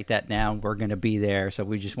 certainty. Write that down. We're going to be there. So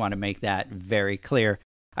we just want to make that very clear.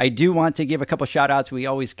 I do want to give a couple shout outs. We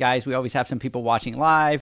always have some people watching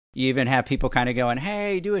live. You even have people kind of going,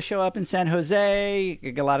 hey, do a show up in San Jose.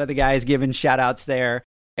 A lot of the guys giving shout outs there.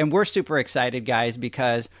 And we're super excited, guys,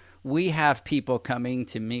 because we have people coming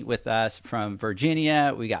to meet with us from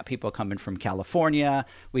Virginia. We got people coming from California.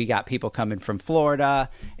 We got people coming from Florida.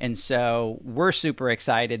 And so we're super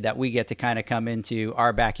excited that we get to kind of come into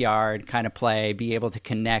our backyard, kind of play, be able to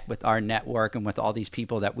connect with our network and with all these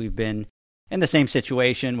people that we've been in the same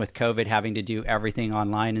situation with COVID, having to do everything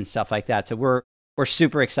online and stuff like that. So we're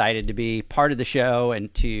super excited to be part of the show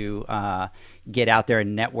and to get out there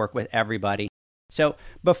and network with everybody. So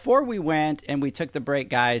before we went and we took the break,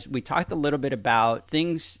 guys, we talked a little bit about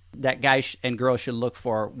things that guys and girls should look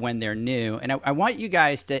for when they're new. And I want you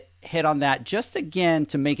guys to hit on that just again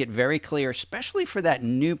to make it very clear, especially for that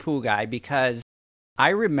new pool guy, because I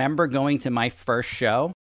remember going to my first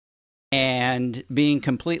show and being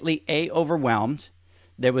completely overwhelmed.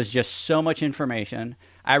 There was just so much information.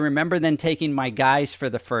 I remember then taking my guys for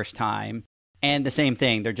the first time. And the same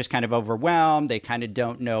thing, they're just kind of overwhelmed. They kind of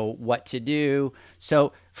don't know what to do.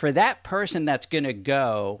 So for that person that's going to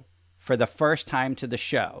go for the first time to the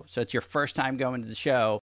show, so it's your first time going to the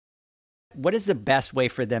show, what is the best way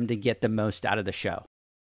for them to get the most out of the show?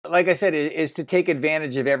 Like I said, is to take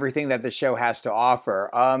advantage of everything that the show has to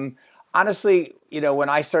offer. Honestly, when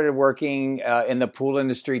I started working in the pool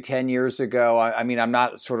industry 10 years ago, I'm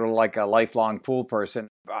not sort of like a lifelong pool person.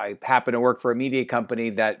 I happen to work for a media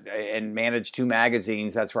company and manage 2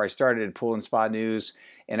 magazines. That's where I started, Pool and Spa News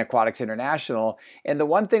and Aquatics International. And the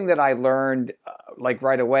one thing that I learned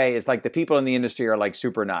right away is the people in the industry are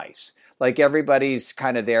super nice. Everybody's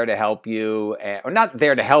kind of there to help you, or not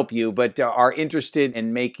there to help you, but are interested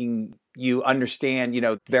in making you understand,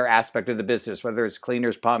 their aspect of the business, whether it's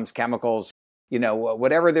cleaners, pumps, chemicals,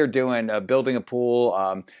 whatever they're doing, building a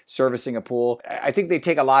pool, servicing a pool. I think they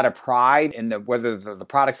take a lot of pride in whether the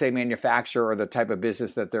products they manufacture or the type of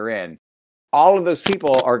business that they're in. All of those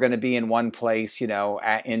people are going to be in one place,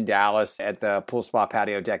 in Dallas at the Pool Spa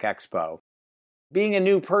Patio Deck Expo. Being a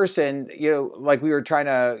new person, like we were trying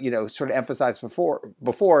to, sort of emphasize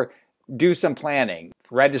before, do some planning.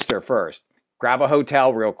 Register first. Grab a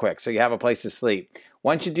hotel real quick so you have a place to sleep.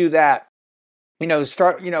 Once you do that,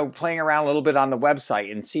 start, playing around a little bit on the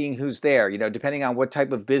website and seeing who's there, depending on what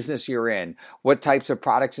type of business you're in, what types of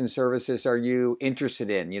products and services are you interested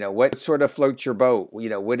in, what sort of floats your boat,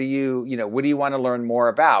 what do you want to learn more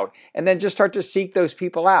about? And then just start to seek those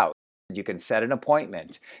people out. You can set an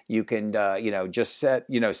appointment. You can, just set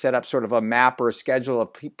up sort of a map or a schedule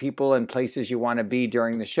of people and places you want to be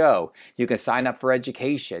during the show. You can sign up for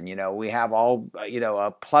education. We have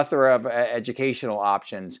a plethora of educational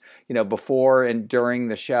options, before and during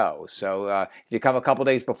the show. So if you come a couple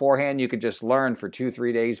days beforehand, you could just learn for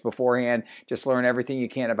 2-3 days beforehand, just learn everything you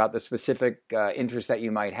can about the specific interest that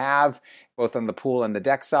you might have, both on the pool and the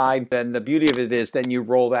deck side. Then the beauty of it is then you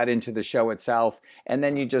roll that into the show itself, and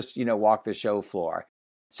then you just, walk the show floor.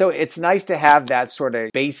 So it's nice to have that sort of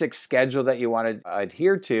basic schedule that you want to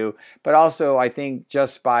adhere to, but also I think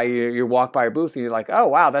just by you walk by a booth and you're like, oh,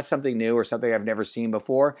 wow, that's something new or something I've never seen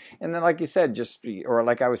before. And then like you said, or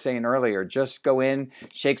like I was saying earlier, just go in,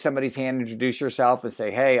 shake somebody's hand, introduce yourself and say,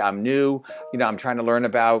 hey, I'm new, I'm trying to learn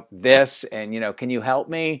about this and, can you help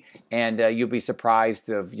me? And you'll be surprised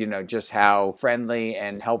of, just how friendly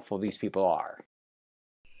and helpful these people are.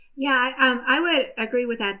 Yeah, I would agree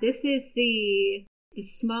with that. This is the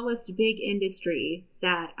smallest big industry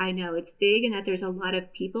that I know. It's big in that there's a lot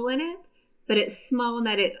of people in it, but it's small in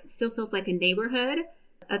that it still feels like a neighborhood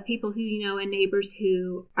of people who you know and neighbors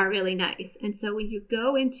who are really nice. And so when you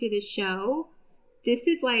go into the show, this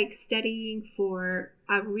is like studying for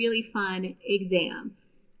a really fun exam.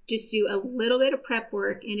 Just do a little bit of prep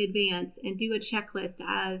work in advance and do a checklist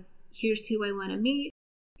of here's who I want to meet,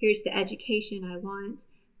 here's the education I want.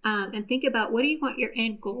 And think about what do you want your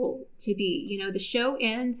end goal to be? The show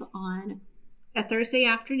ends on a Thursday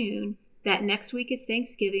afternoon. That next week is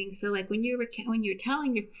Thanksgiving. So like when you're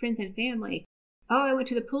telling your friends and family, oh, I went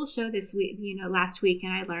to the pool show this week, last week,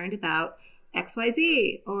 and I learned about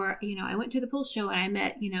XYZ, or, I went to the pool show and I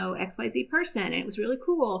met, XYZ person and it was really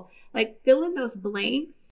cool. Like fill in those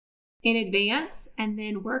blanks in advance and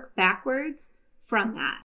then work backwards from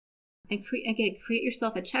that and create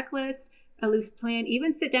yourself a checklist, a loose plan.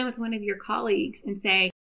 Even sit down with one of your colleagues and say,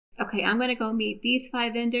 okay, I'm going to go meet these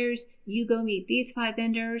 5 vendors. You go meet these 5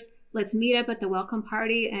 vendors. Let's meet up at the welcome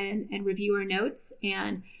party and review our notes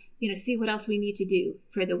and, see what else we need to do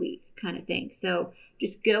for the week kind of thing. So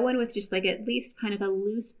just go in with just like at least kind of a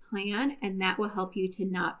loose plan, and that will help you to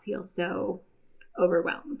not feel so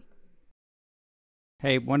overwhelmed.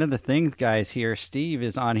 Hey, one of the things, guys, here, Steve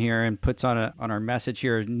is on here and puts on our message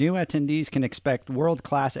here. New attendees can expect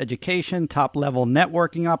world-class education, top-level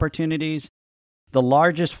networking opportunities, the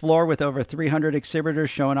largest floor with over 300 exhibitors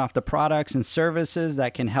showing off the products and services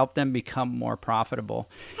that can help them become more profitable.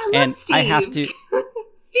 Steve. I have to.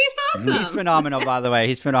 Steve's awesome. He's phenomenal, by the way.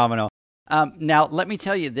 He's phenomenal. Now, let me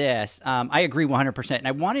tell you this. I agree 100%. And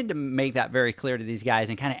I wanted to make that very clear to these guys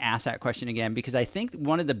and kind of ask that question again, because I think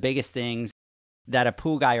one of the biggest things that a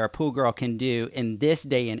pool guy or a pool girl can do in this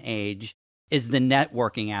day and age is the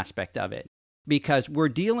networking aspect of it. Because we're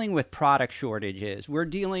dealing with product shortages, we're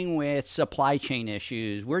dealing with supply chain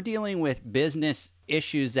issues, we're dealing with business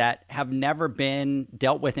issues that have never been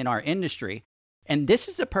dealt with in our industry. And this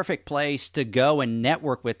is the perfect place to go and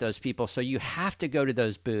network with those people. So you have to go to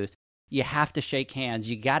those booths. You have to shake hands.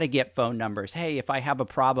 You got to get phone numbers. Hey, if I have a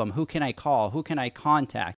problem, who can I call? Who can I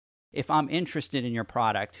contact? If I'm interested in your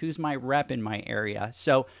product, who's my rep in my area?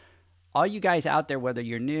 So all you guys out there, whether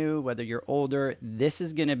you're new, whether you're older, this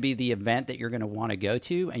is going to be the event that you're going to want to go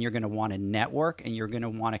to, and you're going to want to network, and you're going to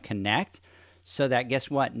want to connect, so that, guess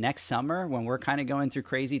what, next summer when we're kind of going through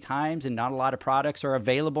crazy times and not a lot of products are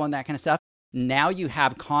available and that kind of stuff, now you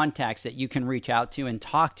have contacts that you can reach out to and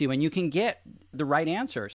talk to, and you can get the right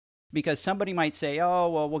answers. Because somebody might say, oh,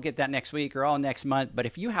 well, we'll get that next week or next month. But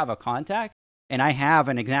if you have a contact, and I have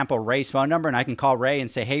an example, Ray's phone number, and I can call Ray and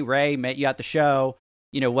say, hey, Ray, met you at the show.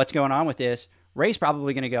 What's going on with this? Ray's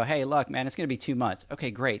probably going to go, hey, look, man, it's going to be 2 months.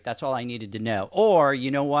 Okay, great. That's all I needed to know. Or, you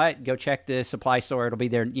know what? Go check the supply store. It'll be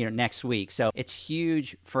there, next week. So it's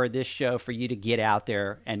huge for this show for you to get out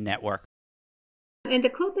there and network. And the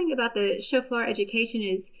cool thing about the show floor education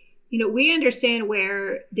is, we understand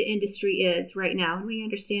where the industry is right now. And we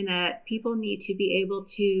understand that people need to be able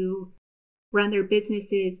to run their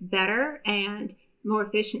businesses better and more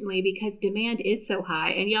efficiently because demand is so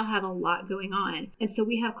high and y'all have a lot going on. And so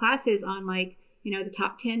we have classes on like, the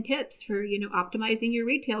top 10 tips for, optimizing your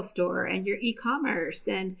retail store and your e-commerce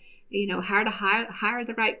and, how to hire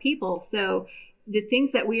the right people. So the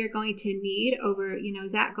things that we are going to need over,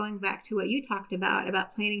 Zach, going back to what you talked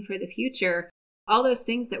about planning for the future, all those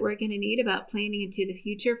things that we're going to need about planning into the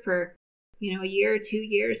future for, a year, 2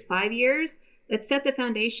 years, 5 years, let's set the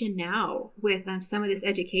foundation now with some of this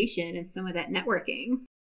education and some of that networking.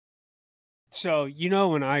 So,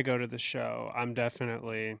 when I go to the show, I'm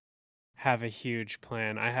definitely have a huge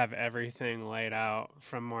plan. I have everything laid out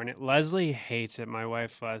from morning. Leslie hates it, my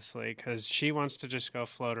wife Leslie, because she wants to just go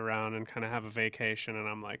float around and kind of have a vacation. And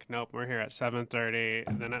I'm like, nope, we're here at 7:30.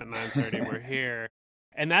 And then at 9:30, we're here.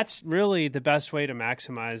 And that's really the best way to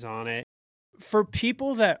maximize on it. For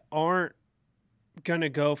people that aren't going to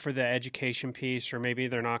go for the education piece, or maybe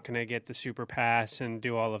they're not going to get the super pass and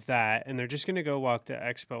do all of that, and they're just going to go walk the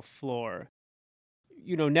expo floor.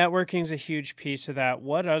 Networking is a huge piece of that.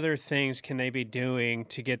 What other things can they be doing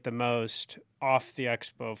to get the most off the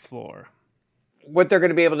expo floor? What they're going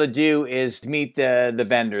to be able to do is meet the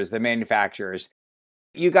vendors, the manufacturers.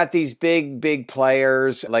 You got these big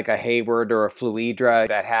players like a Hayward or a Fluidra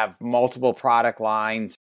that have multiple product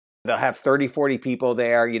lines. They'll have 30, 40 people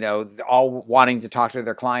there, all wanting to talk to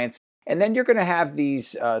their clients. And then you're going to have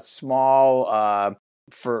these small,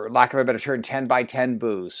 for lack of a better term, 10 by 10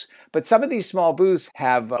 booths. But some of these small booths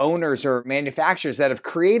have owners or manufacturers that have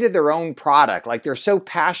created their own product. Like they're so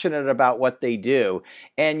passionate about what they do.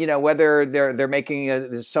 And, whether they're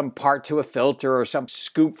making some part to a filter or some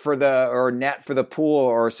scoop or net for the pool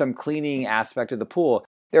or some cleaning aspect of the pool,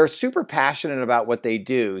 they're super passionate about what they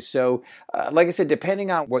do. So, like I said,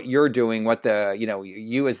 depending on what you're doing, what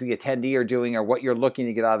you as the attendee are doing, or what you're looking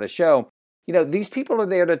to get out of the show, these people are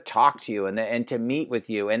there to talk to you and to meet with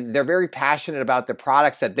you. And they're very passionate about the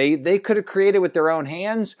products that they could have created with their own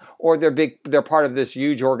hands, or they're part of this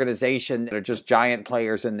huge organization that are just giant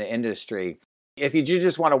players in the industry. If you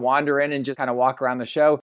just want to wander in and just kind of walk around the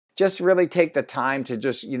show, just really take the time to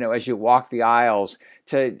just, as you walk the aisles,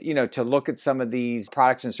 to look at some of these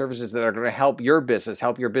products and services that are going to help your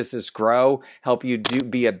business grow, help you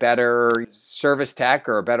be a better service tech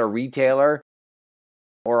or a better retailer,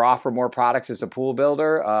 or offer more products as a pool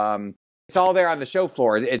builder. It's all there on the show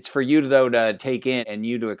floor. It's for you, though, to take in and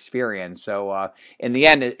you to experience. So in the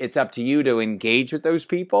end, it's up to you to engage with those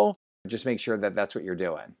people. Just make sure that that's what you're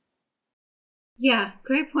doing. Yeah,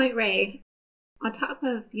 great point, Ray. On top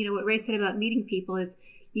of, what Ray said about meeting people is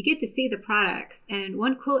you get to see the products. And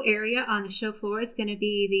one cool area on the show floor is going to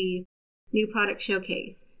be the new product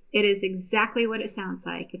showcase. It is exactly what it sounds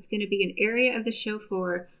like. It's going to be an area of the show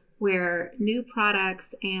floor where new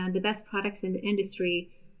products and the best products in the industry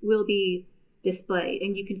will be displayed.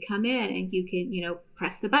 And you can come in and you can,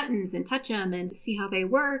 press the buttons and touch them and see how they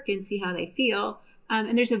work and see how they feel.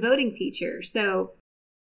 And there's a voting feature. So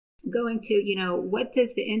going to, what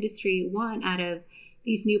does the industry want out of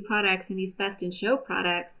these new products and these best in show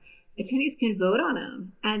products? Attendees can vote on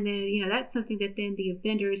them. And then, that's something that then the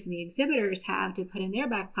vendors and the exhibitors have to put in their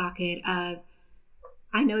back pocket of,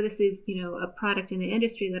 I know this is, a product in the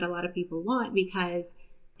industry that a lot of people want because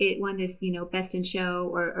it won this, best in show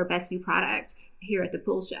or best new product here at the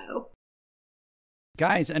pool show.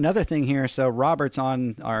 Guys, another thing here. So Robert's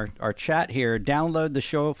on our chat here. Download the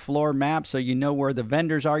show floor map so you know where the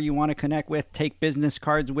vendors are you want to connect with. Take business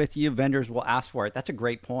cards with you. Vendors will ask for it. That's a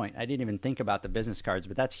great point. I didn't even think about the business cards,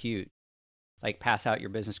 but that's huge. Like pass out your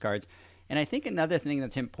business cards. And I think another thing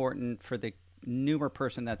that's important for the newer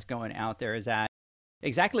person that's going out there is that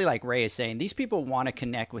exactly like Ray is saying, these people want to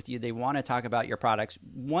connect with you. They want to talk about your products.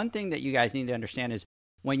 One thing that you guys need to understand is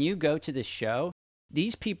when you go to this show,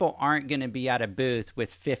 these people aren't going to be at a booth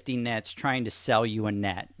with 50 nets trying to sell you a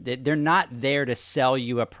net. They're not there to sell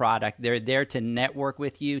you a product. They're there to network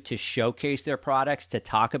with you, to showcase their products, to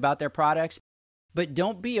talk about their products. But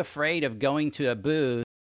don't be afraid of going to a booth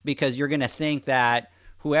because you're going to think that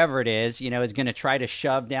whoever it is going to try to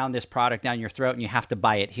shove down this product down your throat and you have to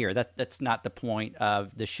buy it here. That's not the point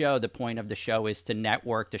of the show. The point of the show is to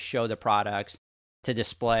network, to show the products, to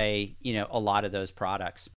display, a lot of those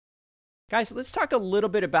products. Guys, let's talk a little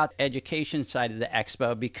bit about the education side of the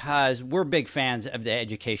expo because we're big fans of the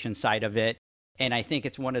education side of it. And I think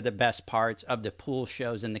it's one of the best parts of the pool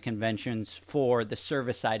shows and the conventions for the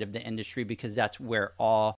service side of the industry because that's where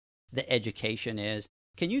all the education is.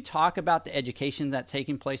 Can you talk about the education that's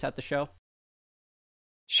taking place at the show?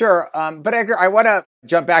 Sure. But Edgar, I want to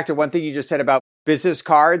jump back to one thing you just said about business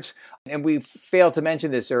cards. And we failed to mention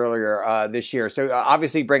this earlier this year. So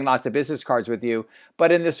obviously bring lots of business cards with you.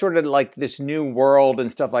 But in this sort of like this new world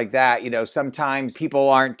and stuff like that, sometimes people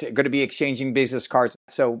aren't going to be exchanging business cards.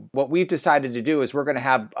 So what we've decided to do is we're going to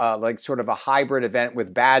have like sort of a hybrid event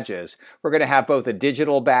with badges. We're going to have both a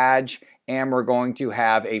digital badge and we're going to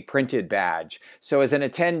have a printed badge. So as an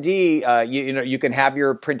attendee, you can have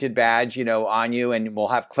your printed badge, on you, and we'll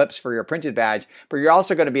have clips for your printed badge. But you're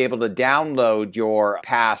also going to be able to download your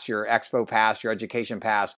pass, your expo pass, your education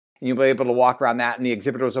pass, and you'll be able to walk around that, and the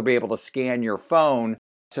exhibitors will be able to scan your phone.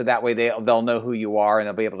 So that way they'll know who you are and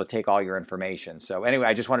they'll be able to take all your information. So anyway,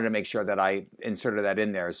 I just wanted to make sure that I inserted that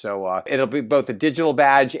in there. So it'll be both a digital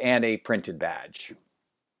badge and a printed badge.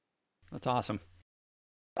 That's awesome.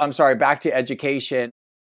 I'm sorry, back to education.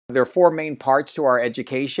 There are 4 main parts to our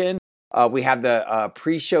education. We have the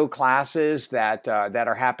pre-show classes that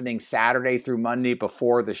are happening Saturday through Monday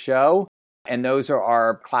before the show. And those are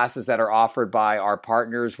our classes that are offered by our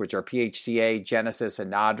partners, which are PHTA, Genesis,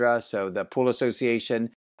 and NADRA. So the Pool Association,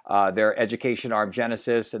 their education arm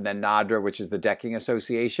Genesis, and then NADRA, which is the Decking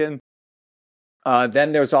Association.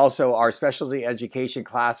 Then there's also our specialty education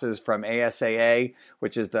classes from ASAA,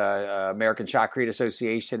 which is the American Shotcrete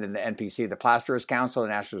Association, and the NPC, the Plasterers Council, the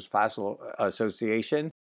National Plaster Association.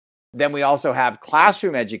 Then we also have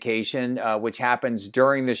classroom education, which happens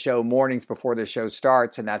during the show, mornings before the show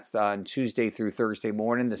starts, and that's on Tuesday through Thursday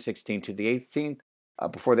morning, the 16th to the 18th.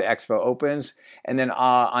 Before the expo opens. And then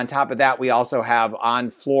on top of that, we also have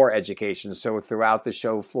on-floor education. So throughout the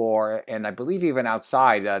show floor, and I believe even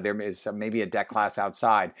outside, there is maybe a deck class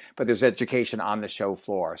outside, but there's education on the show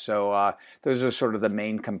floor. So those are sort of the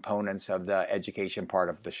main components of the education part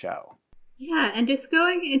of the show. Yeah, and just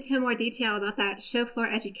going into more detail about that show floor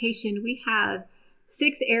education, we have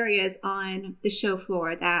 6 areas on the show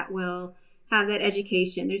floor that will have that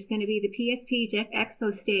education. There's going to be the PSP Deck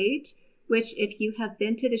Expo stage, which if you have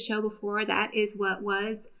been to the show before, that is what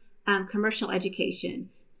was commercial education.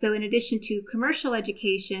 So in addition to commercial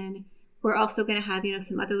education, we're also going to have,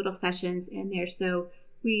 some other little sessions in there. So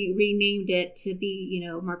we renamed it to be,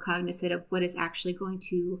 more cognizant of what is actually going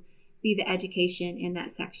to be the education in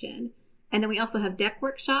that section. And then we also have deck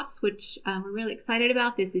workshops, which we're really excited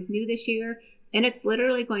about. This is new this year. And it's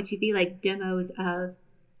literally going to be like demos of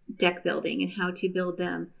deck building and how to build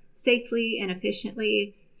them safely and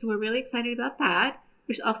efficiently. So we're really excited about that.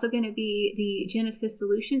 There's also going to be the Genesis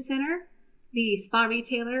Solution Center, the Spa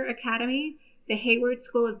Retailer Academy, the Hayward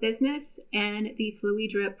School of Business, and the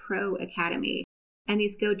Fluidra Pro Academy. And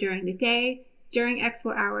these go during the day, during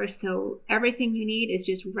expo hours. So everything you need is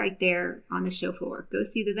just right there on the show floor. Go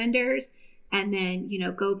see the vendors and then,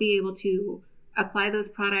 go be able to apply those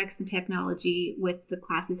products and technology with the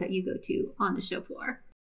classes that you go to on the show floor.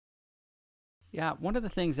 Yeah, one of the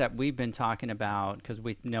things that we've been talking about, because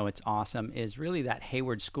we know it's awesome, is really that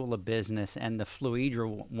Hayward School of Business and the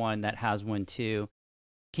Fluidra one that has one too.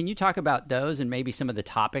 Can you talk about those and maybe some of the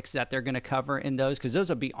topics that they're going to cover in those? Because those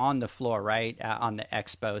will be on the floor, right, on the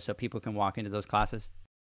expo, so people can walk into those classes?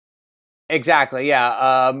 Exactly,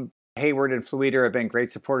 yeah. Hayward and Fluidra have been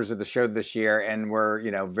great supporters of the show this year, and we're,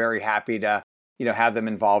 very happy to have them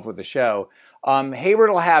involved with the show. Hayward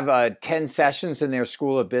will have 10 sessions in their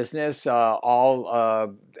School of Business,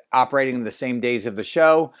 all operating the same days of the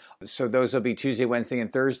show. So those will be Tuesday, Wednesday,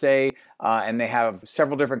 and Thursday. And they have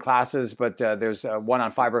several different classes, but there's one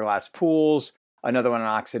on fiberglass pools, another one on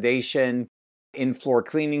oxidation, in-floor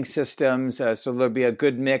cleaning systems. So there'll be a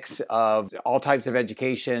good mix of all types of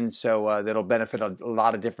education. So that'll benefit a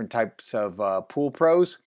lot of different types of pool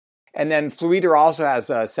pros. And then Fluidra also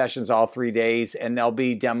has sessions all 3 days, and they'll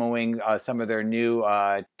be demoing some of their new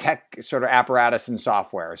tech sort of apparatus and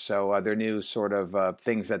software. So their new sort of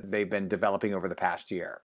things that they've been developing over the past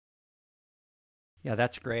year. Yeah,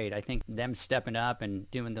 that's great. I think them stepping up and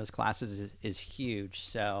doing those classes is huge.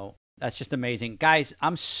 So that's just amazing. Guys,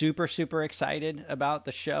 I'm super, super excited about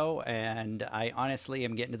the show. And I honestly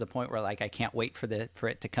am getting to the point where I can't wait for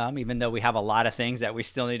it to come, even though we have a lot of things that we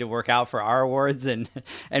still need to work out for our awards and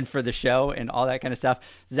for the show and all that kind of stuff.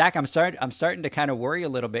 Zach, I'm starting to kind of worry a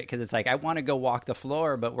little bit because it's I want to go walk the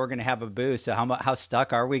floor, but we're going to have a booth. So how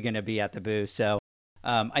stuck are we going to be at the booth? So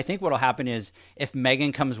I think what'll happen is if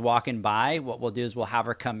Megan comes walking by, what we'll do is we'll have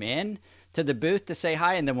her come in to the booth to say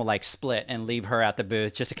hi, and then we'll split and leave her at the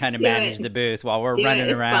booth just to kind of manage the booth while we're running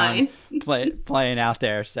around playing out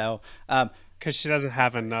there. So, because she doesn't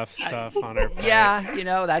have enough stuff on her plate.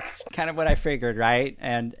 Yeah, that's kind of what I figured, right?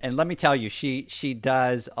 And let me tell you, she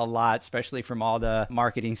does a lot, especially from all the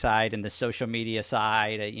marketing side and the social media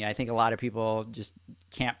side. I think a lot of people just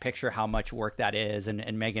can't picture how much work that is.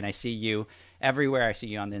 And Megan, I see you everywhere. I see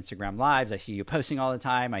you on the Instagram Lives. I see you posting all the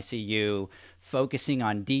time. I see you focusing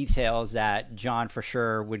on details that John for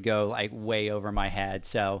sure would go like way over my head.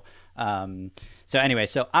 So anyway,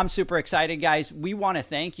 so I'm super excited, guys. We want to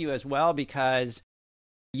thank you as well because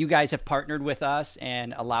you guys have partnered with us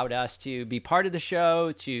and allowed us to be part of the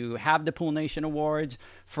show, to have the Pool Nation Awards.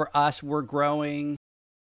 For us, we're growing.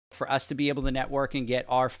 For us to be able to network and get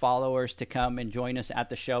our followers to come and join us at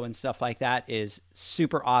the show and stuff like that is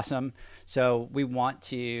super awesome. So we want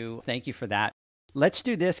to thank you for that. Let's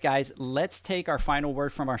do this, guys. Let's take our final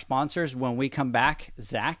word from our sponsors. When we come back,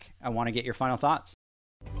 Zach, I want to get your final thoughts.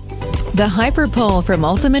 The Hyper Pole from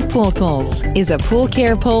Ultimate Pool Tools is a pool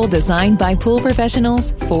care pole designed by pool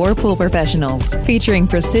professionals for pool professionals, featuring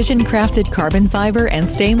precision-crafted carbon fiber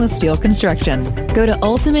and stainless steel construction. Go to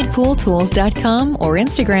ultimatepooltools.com or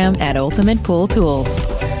Instagram at Ultimate Pool Tools.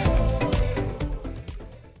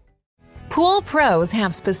 Pool pros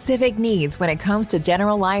have specific needs when it comes to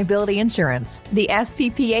general liability insurance. The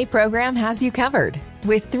SPPA program has you covered.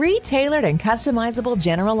 With 3 tailored and customizable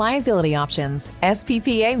general liability options,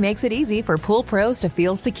 SPPA makes it easy for pool pros to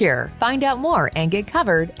feel secure. Find out more and get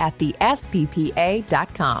covered at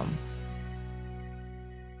thesppa.com.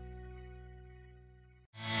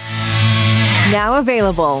 Now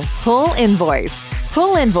available, Pool Invoice.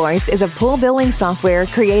 Pool Invoice is a pool billing software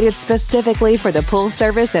created specifically for the pool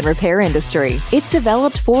service and repair industry. It's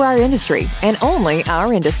developed for our industry and only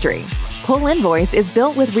our industry. Pool Invoice is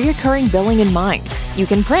built with recurring billing in mind. You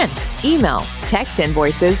can print, email, text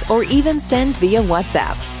invoices, or even send via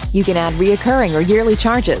WhatsApp. You can add reoccurring or yearly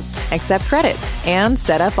charges, accept credits, and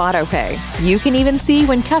set up autopay. You can even see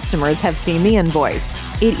when customers have seen the invoice.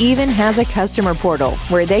 It even has a customer portal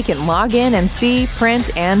where they can log in and see, print,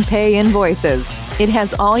 and pay invoices. It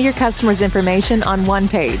has all your customers' information on one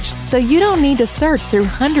page, so you don't need to search through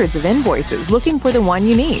hundreds of invoices looking for the one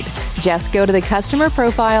you need. Just go to the customer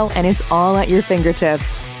profile and it's all at your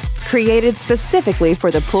fingertips. Created specifically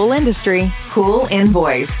for the pool industry, Pool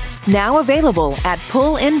Invoice. Now available at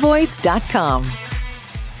poolinvoice.com.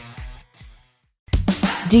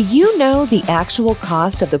 Do you know the actual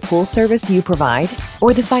cost of the pool service you provide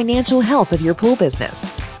or the financial health of your pool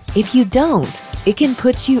business? If you don't, it can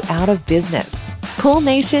put you out of business. Pool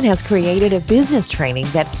Nation has created a business training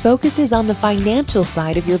that focuses on the financial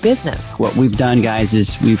side of your business. What we've done, guys,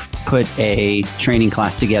 is we've put a training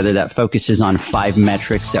class together that focuses on 5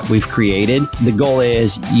 metrics that we've created. The goal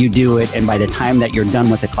is you do it, and by the time that you're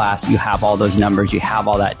done with the class, you have all those numbers, you have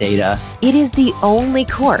all that data. It is the only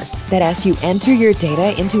course that as you enter your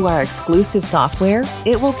data into our exclusive software,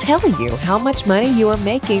 it will tell you how much money you are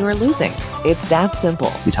making or losing. It's that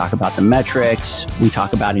simple. We talk about the metrics, we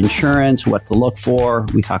talk about insurance, what to look for,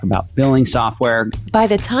 we talk about billing software. By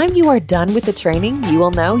the time you are done with the training, you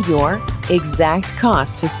will know your exact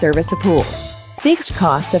cost to service a pool, fixed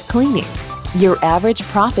cost of cleaning, your average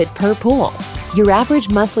profit per pool, your average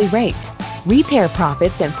monthly rate, repair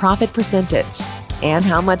profits and profit percentage, and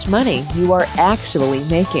how much money you are actually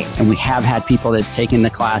making. And we have had people that have taken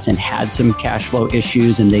the class and had some cash flow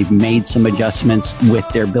issues, and they've made some adjustments with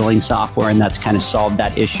their billing software, and that's kind of solved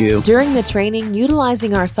that issue. During the training,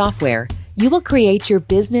 utilizing our software, you will create your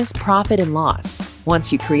business profit and loss.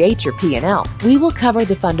 Once you create your P&L, we will cover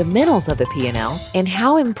the fundamentals of the P&L and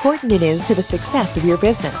how important it is to the success of your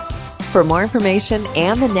business. For more information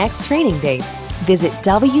and the next training dates, visit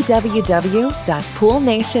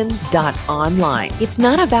www.poolnation.online. It's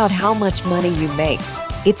not about how much money you make.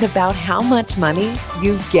 It's about how much money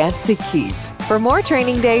you get to keep. For more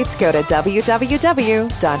training dates, go to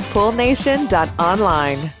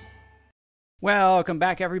www.poolnation.online. Welcome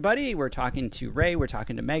back, everybody. We're talking to Ray. We're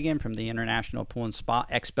talking to Megan from the International Pool and Spa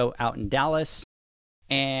Expo out in Dallas.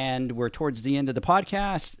 And we're towards the end of the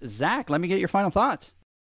podcast. Zach, let me get your final thoughts.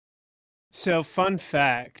 So, fun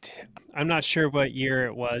fact, I'm not sure what year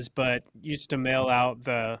it was, but used to mail out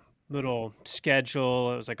the little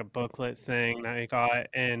schedule. It was like a booklet thing that I got.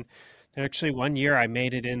 And actually, one year I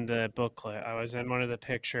made it in the booklet. I was in one of the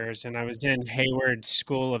pictures, and I was in Hayward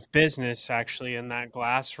School of Business, actually, in that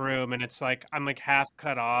glass room. And it's like, I'm like half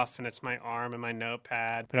cut off, and it's my arm and my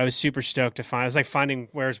notepad. But I was super stoked to find, I was like finding,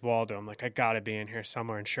 where's Waldo? I'm like, I got to be in here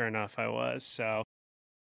somewhere. And sure enough, I was. So,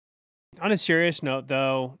 on a serious note,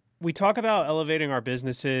 though, we talk about elevating our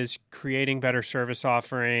businesses, creating better service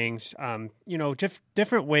offerings,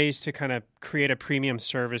 different ways to kind of create a premium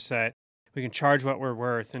service that we can charge what we're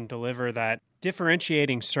worth and deliver that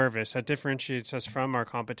differentiating service that differentiates us from our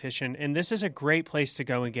competition. And this is a great place to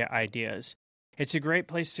go and get ideas. It's a great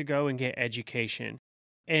place to go and get education.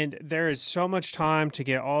 And there is so much time to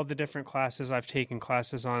get all the different classes. I've taken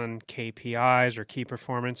classes on KPIs or key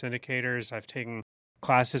performance indicators. I've taken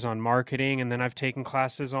classes on marketing, and then I've taken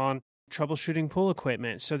classes on troubleshooting pool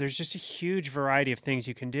equipment. So there's just a huge variety of things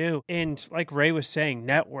you can do. And like Ray was saying,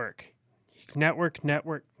 network,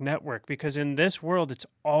 because in this world, it's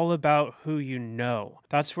all about who you know.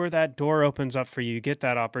 That's where that door opens up for you. You get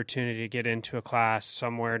that opportunity to get into a class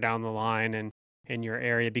somewhere down the line and in your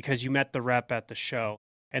area because you met the rep at the show.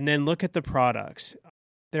 And then look at the products.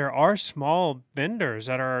 There are small vendors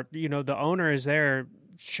that are, the owner is there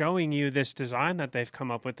showing you this design that they've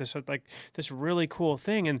come up with, this really cool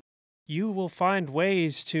thing. And you will find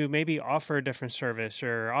ways to maybe offer a different service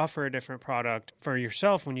or offer a different product for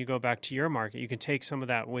yourself when you go back to your market. You can take some of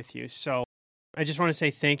that with you. So I just want to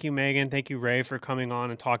say thank you, Megan. Thank you, Ray, for coming on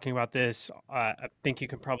and talking about this. I think you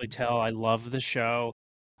can probably tell I love the show.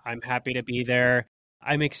 I'm happy to be there.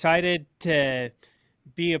 I'm excited to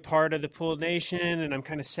be a part of the Pool Nation, and I'm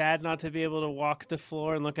kind of sad not to be able to walk the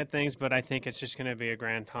floor and look at things, but I think it's just going to be a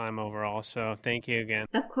grand time overall. So thank you again.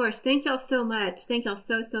 Of course. Thank y'all so much. Thank y'all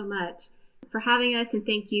so much for having us, and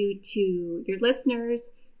thank you to your listeners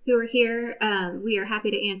who are here. We are happy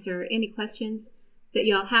to answer any questions that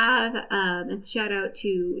y'all have, and shout out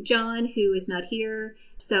to John, who is not here.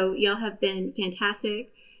 So y'all have been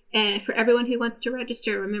fantastic. And for everyone who wants to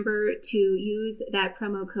register, remember to use that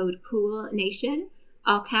promo code POOLNATION,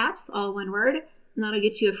 all caps, all one word, and that'll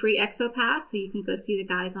get you a free expo pass so you can go see the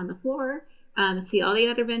guys on the floor, see all the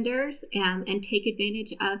other vendors, and take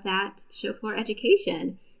advantage of that show floor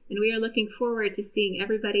education. And we are looking forward to seeing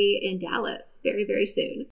everybody in Dallas very, very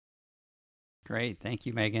soon. Great. Thank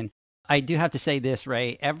you, Megan. I do have to say this,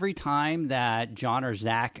 Ray. Every time that John or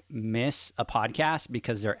Zach miss a podcast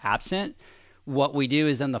because they're absent, what we do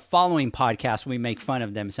is on the following podcast, we make fun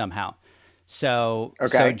of them somehow. So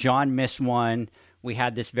John missed one. We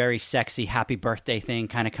had this very sexy happy birthday thing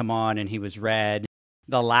kind of come on, and he was red.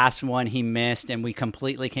 The last one he missed, and we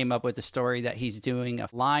completely came up with the story that he's doing a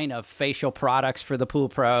line of facial products for the pool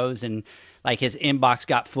pros, and like his inbox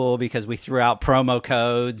got full because we threw out promo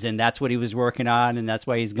codes, and that's what he was working on, and that's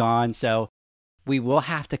why he's gone. So we will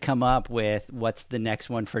have to come up with what's the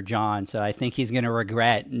next one for John. So I think he's going to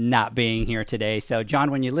regret not being here today. So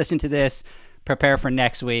John, when you listen to this, prepare for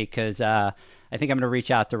next week, because I think I'm going to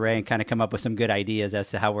reach out to Ray and kind of come up with some good ideas as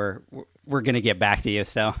to how we're going to get back to you.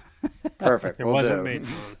 So perfect. It wasn't me.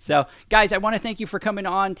 So guys, I want to thank you for coming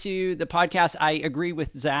on to the podcast. I agree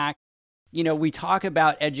with Zach. We talk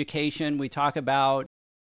about education. We talk about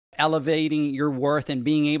elevating your worth and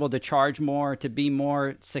being able to charge more to be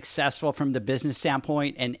more successful from the business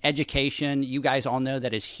standpoint, and education. You guys all know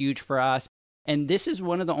that is huge for us. And this is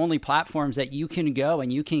one of the only platforms that you can go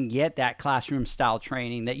and you can get that classroom style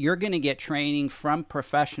training, that you're going to get training from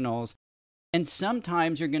professionals. And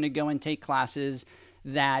sometimes you're going to go and take classes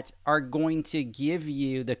that are going to give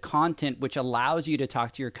you the content which allows you to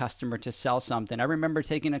talk to your customer to sell something. I remember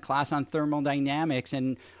taking a class on thermodynamics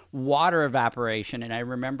and water evaporation, and I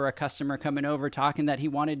remember a customer coming over talking that he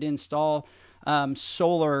wanted to install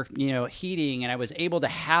solar, heating, and I was able to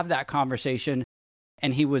have that conversation,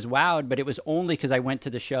 and he was wowed, but it was only because I went to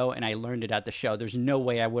the show and I learned it at the show. There's no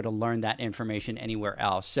way I would have learned that information anywhere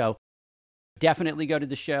else. So definitely go to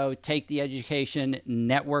the show, take the education,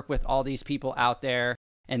 network with all these people out there,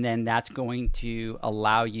 and then that's going to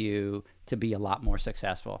allow you to be a lot more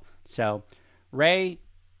successful. So Ray,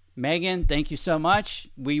 Megan, thank you so much.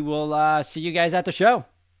 We will see you guys at the show.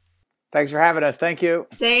 Thanks for having us. Thank you.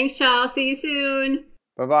 Thanks, y'all. See you soon.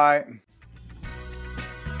 Bye-bye.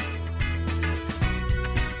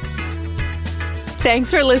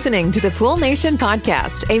 Thanks for listening to the Pool Nation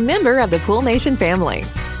podcast, a member of the Pool Nation family.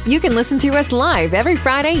 You can listen to us live every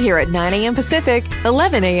Friday here at 9 a.m. Pacific,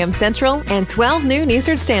 11 a.m. Central, and 12 noon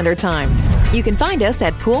Eastern Standard Time. You can find us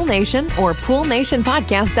at Pool Nation or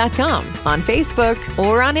PoolNationPodcast.com, on Facebook,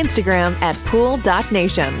 or on Instagram at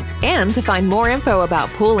Pool.Nation. And to find more info about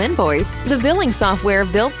Pool Invoice, the billing software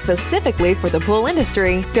built specifically for the pool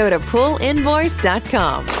industry, go to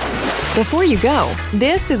PoolInvoice.com. Before you go,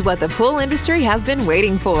 this is what the pool industry has been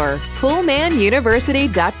waiting for.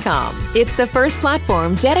 PoolmanUniversity.com. It's the first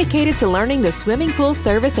platform dedicated to learning the swimming pool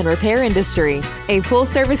service and repair industry. A pool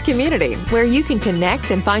service community where you can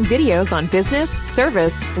connect and find videos on business,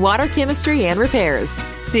 service, water chemistry, and repairs.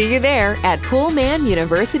 See you there at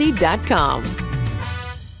PoolmanUniversity.com.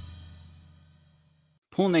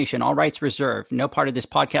 Pool Nation, all rights reserved. No part of this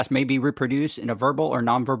podcast may be reproduced in a verbal or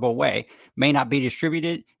nonverbal way. May not be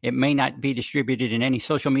distributed. It may not be distributed in any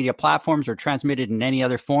social media platforms or transmitted in any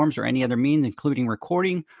other forms or any other means, including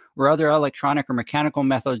recording or other electronic or mechanical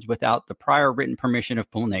methods without the prior written permission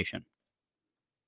of Pool Nation.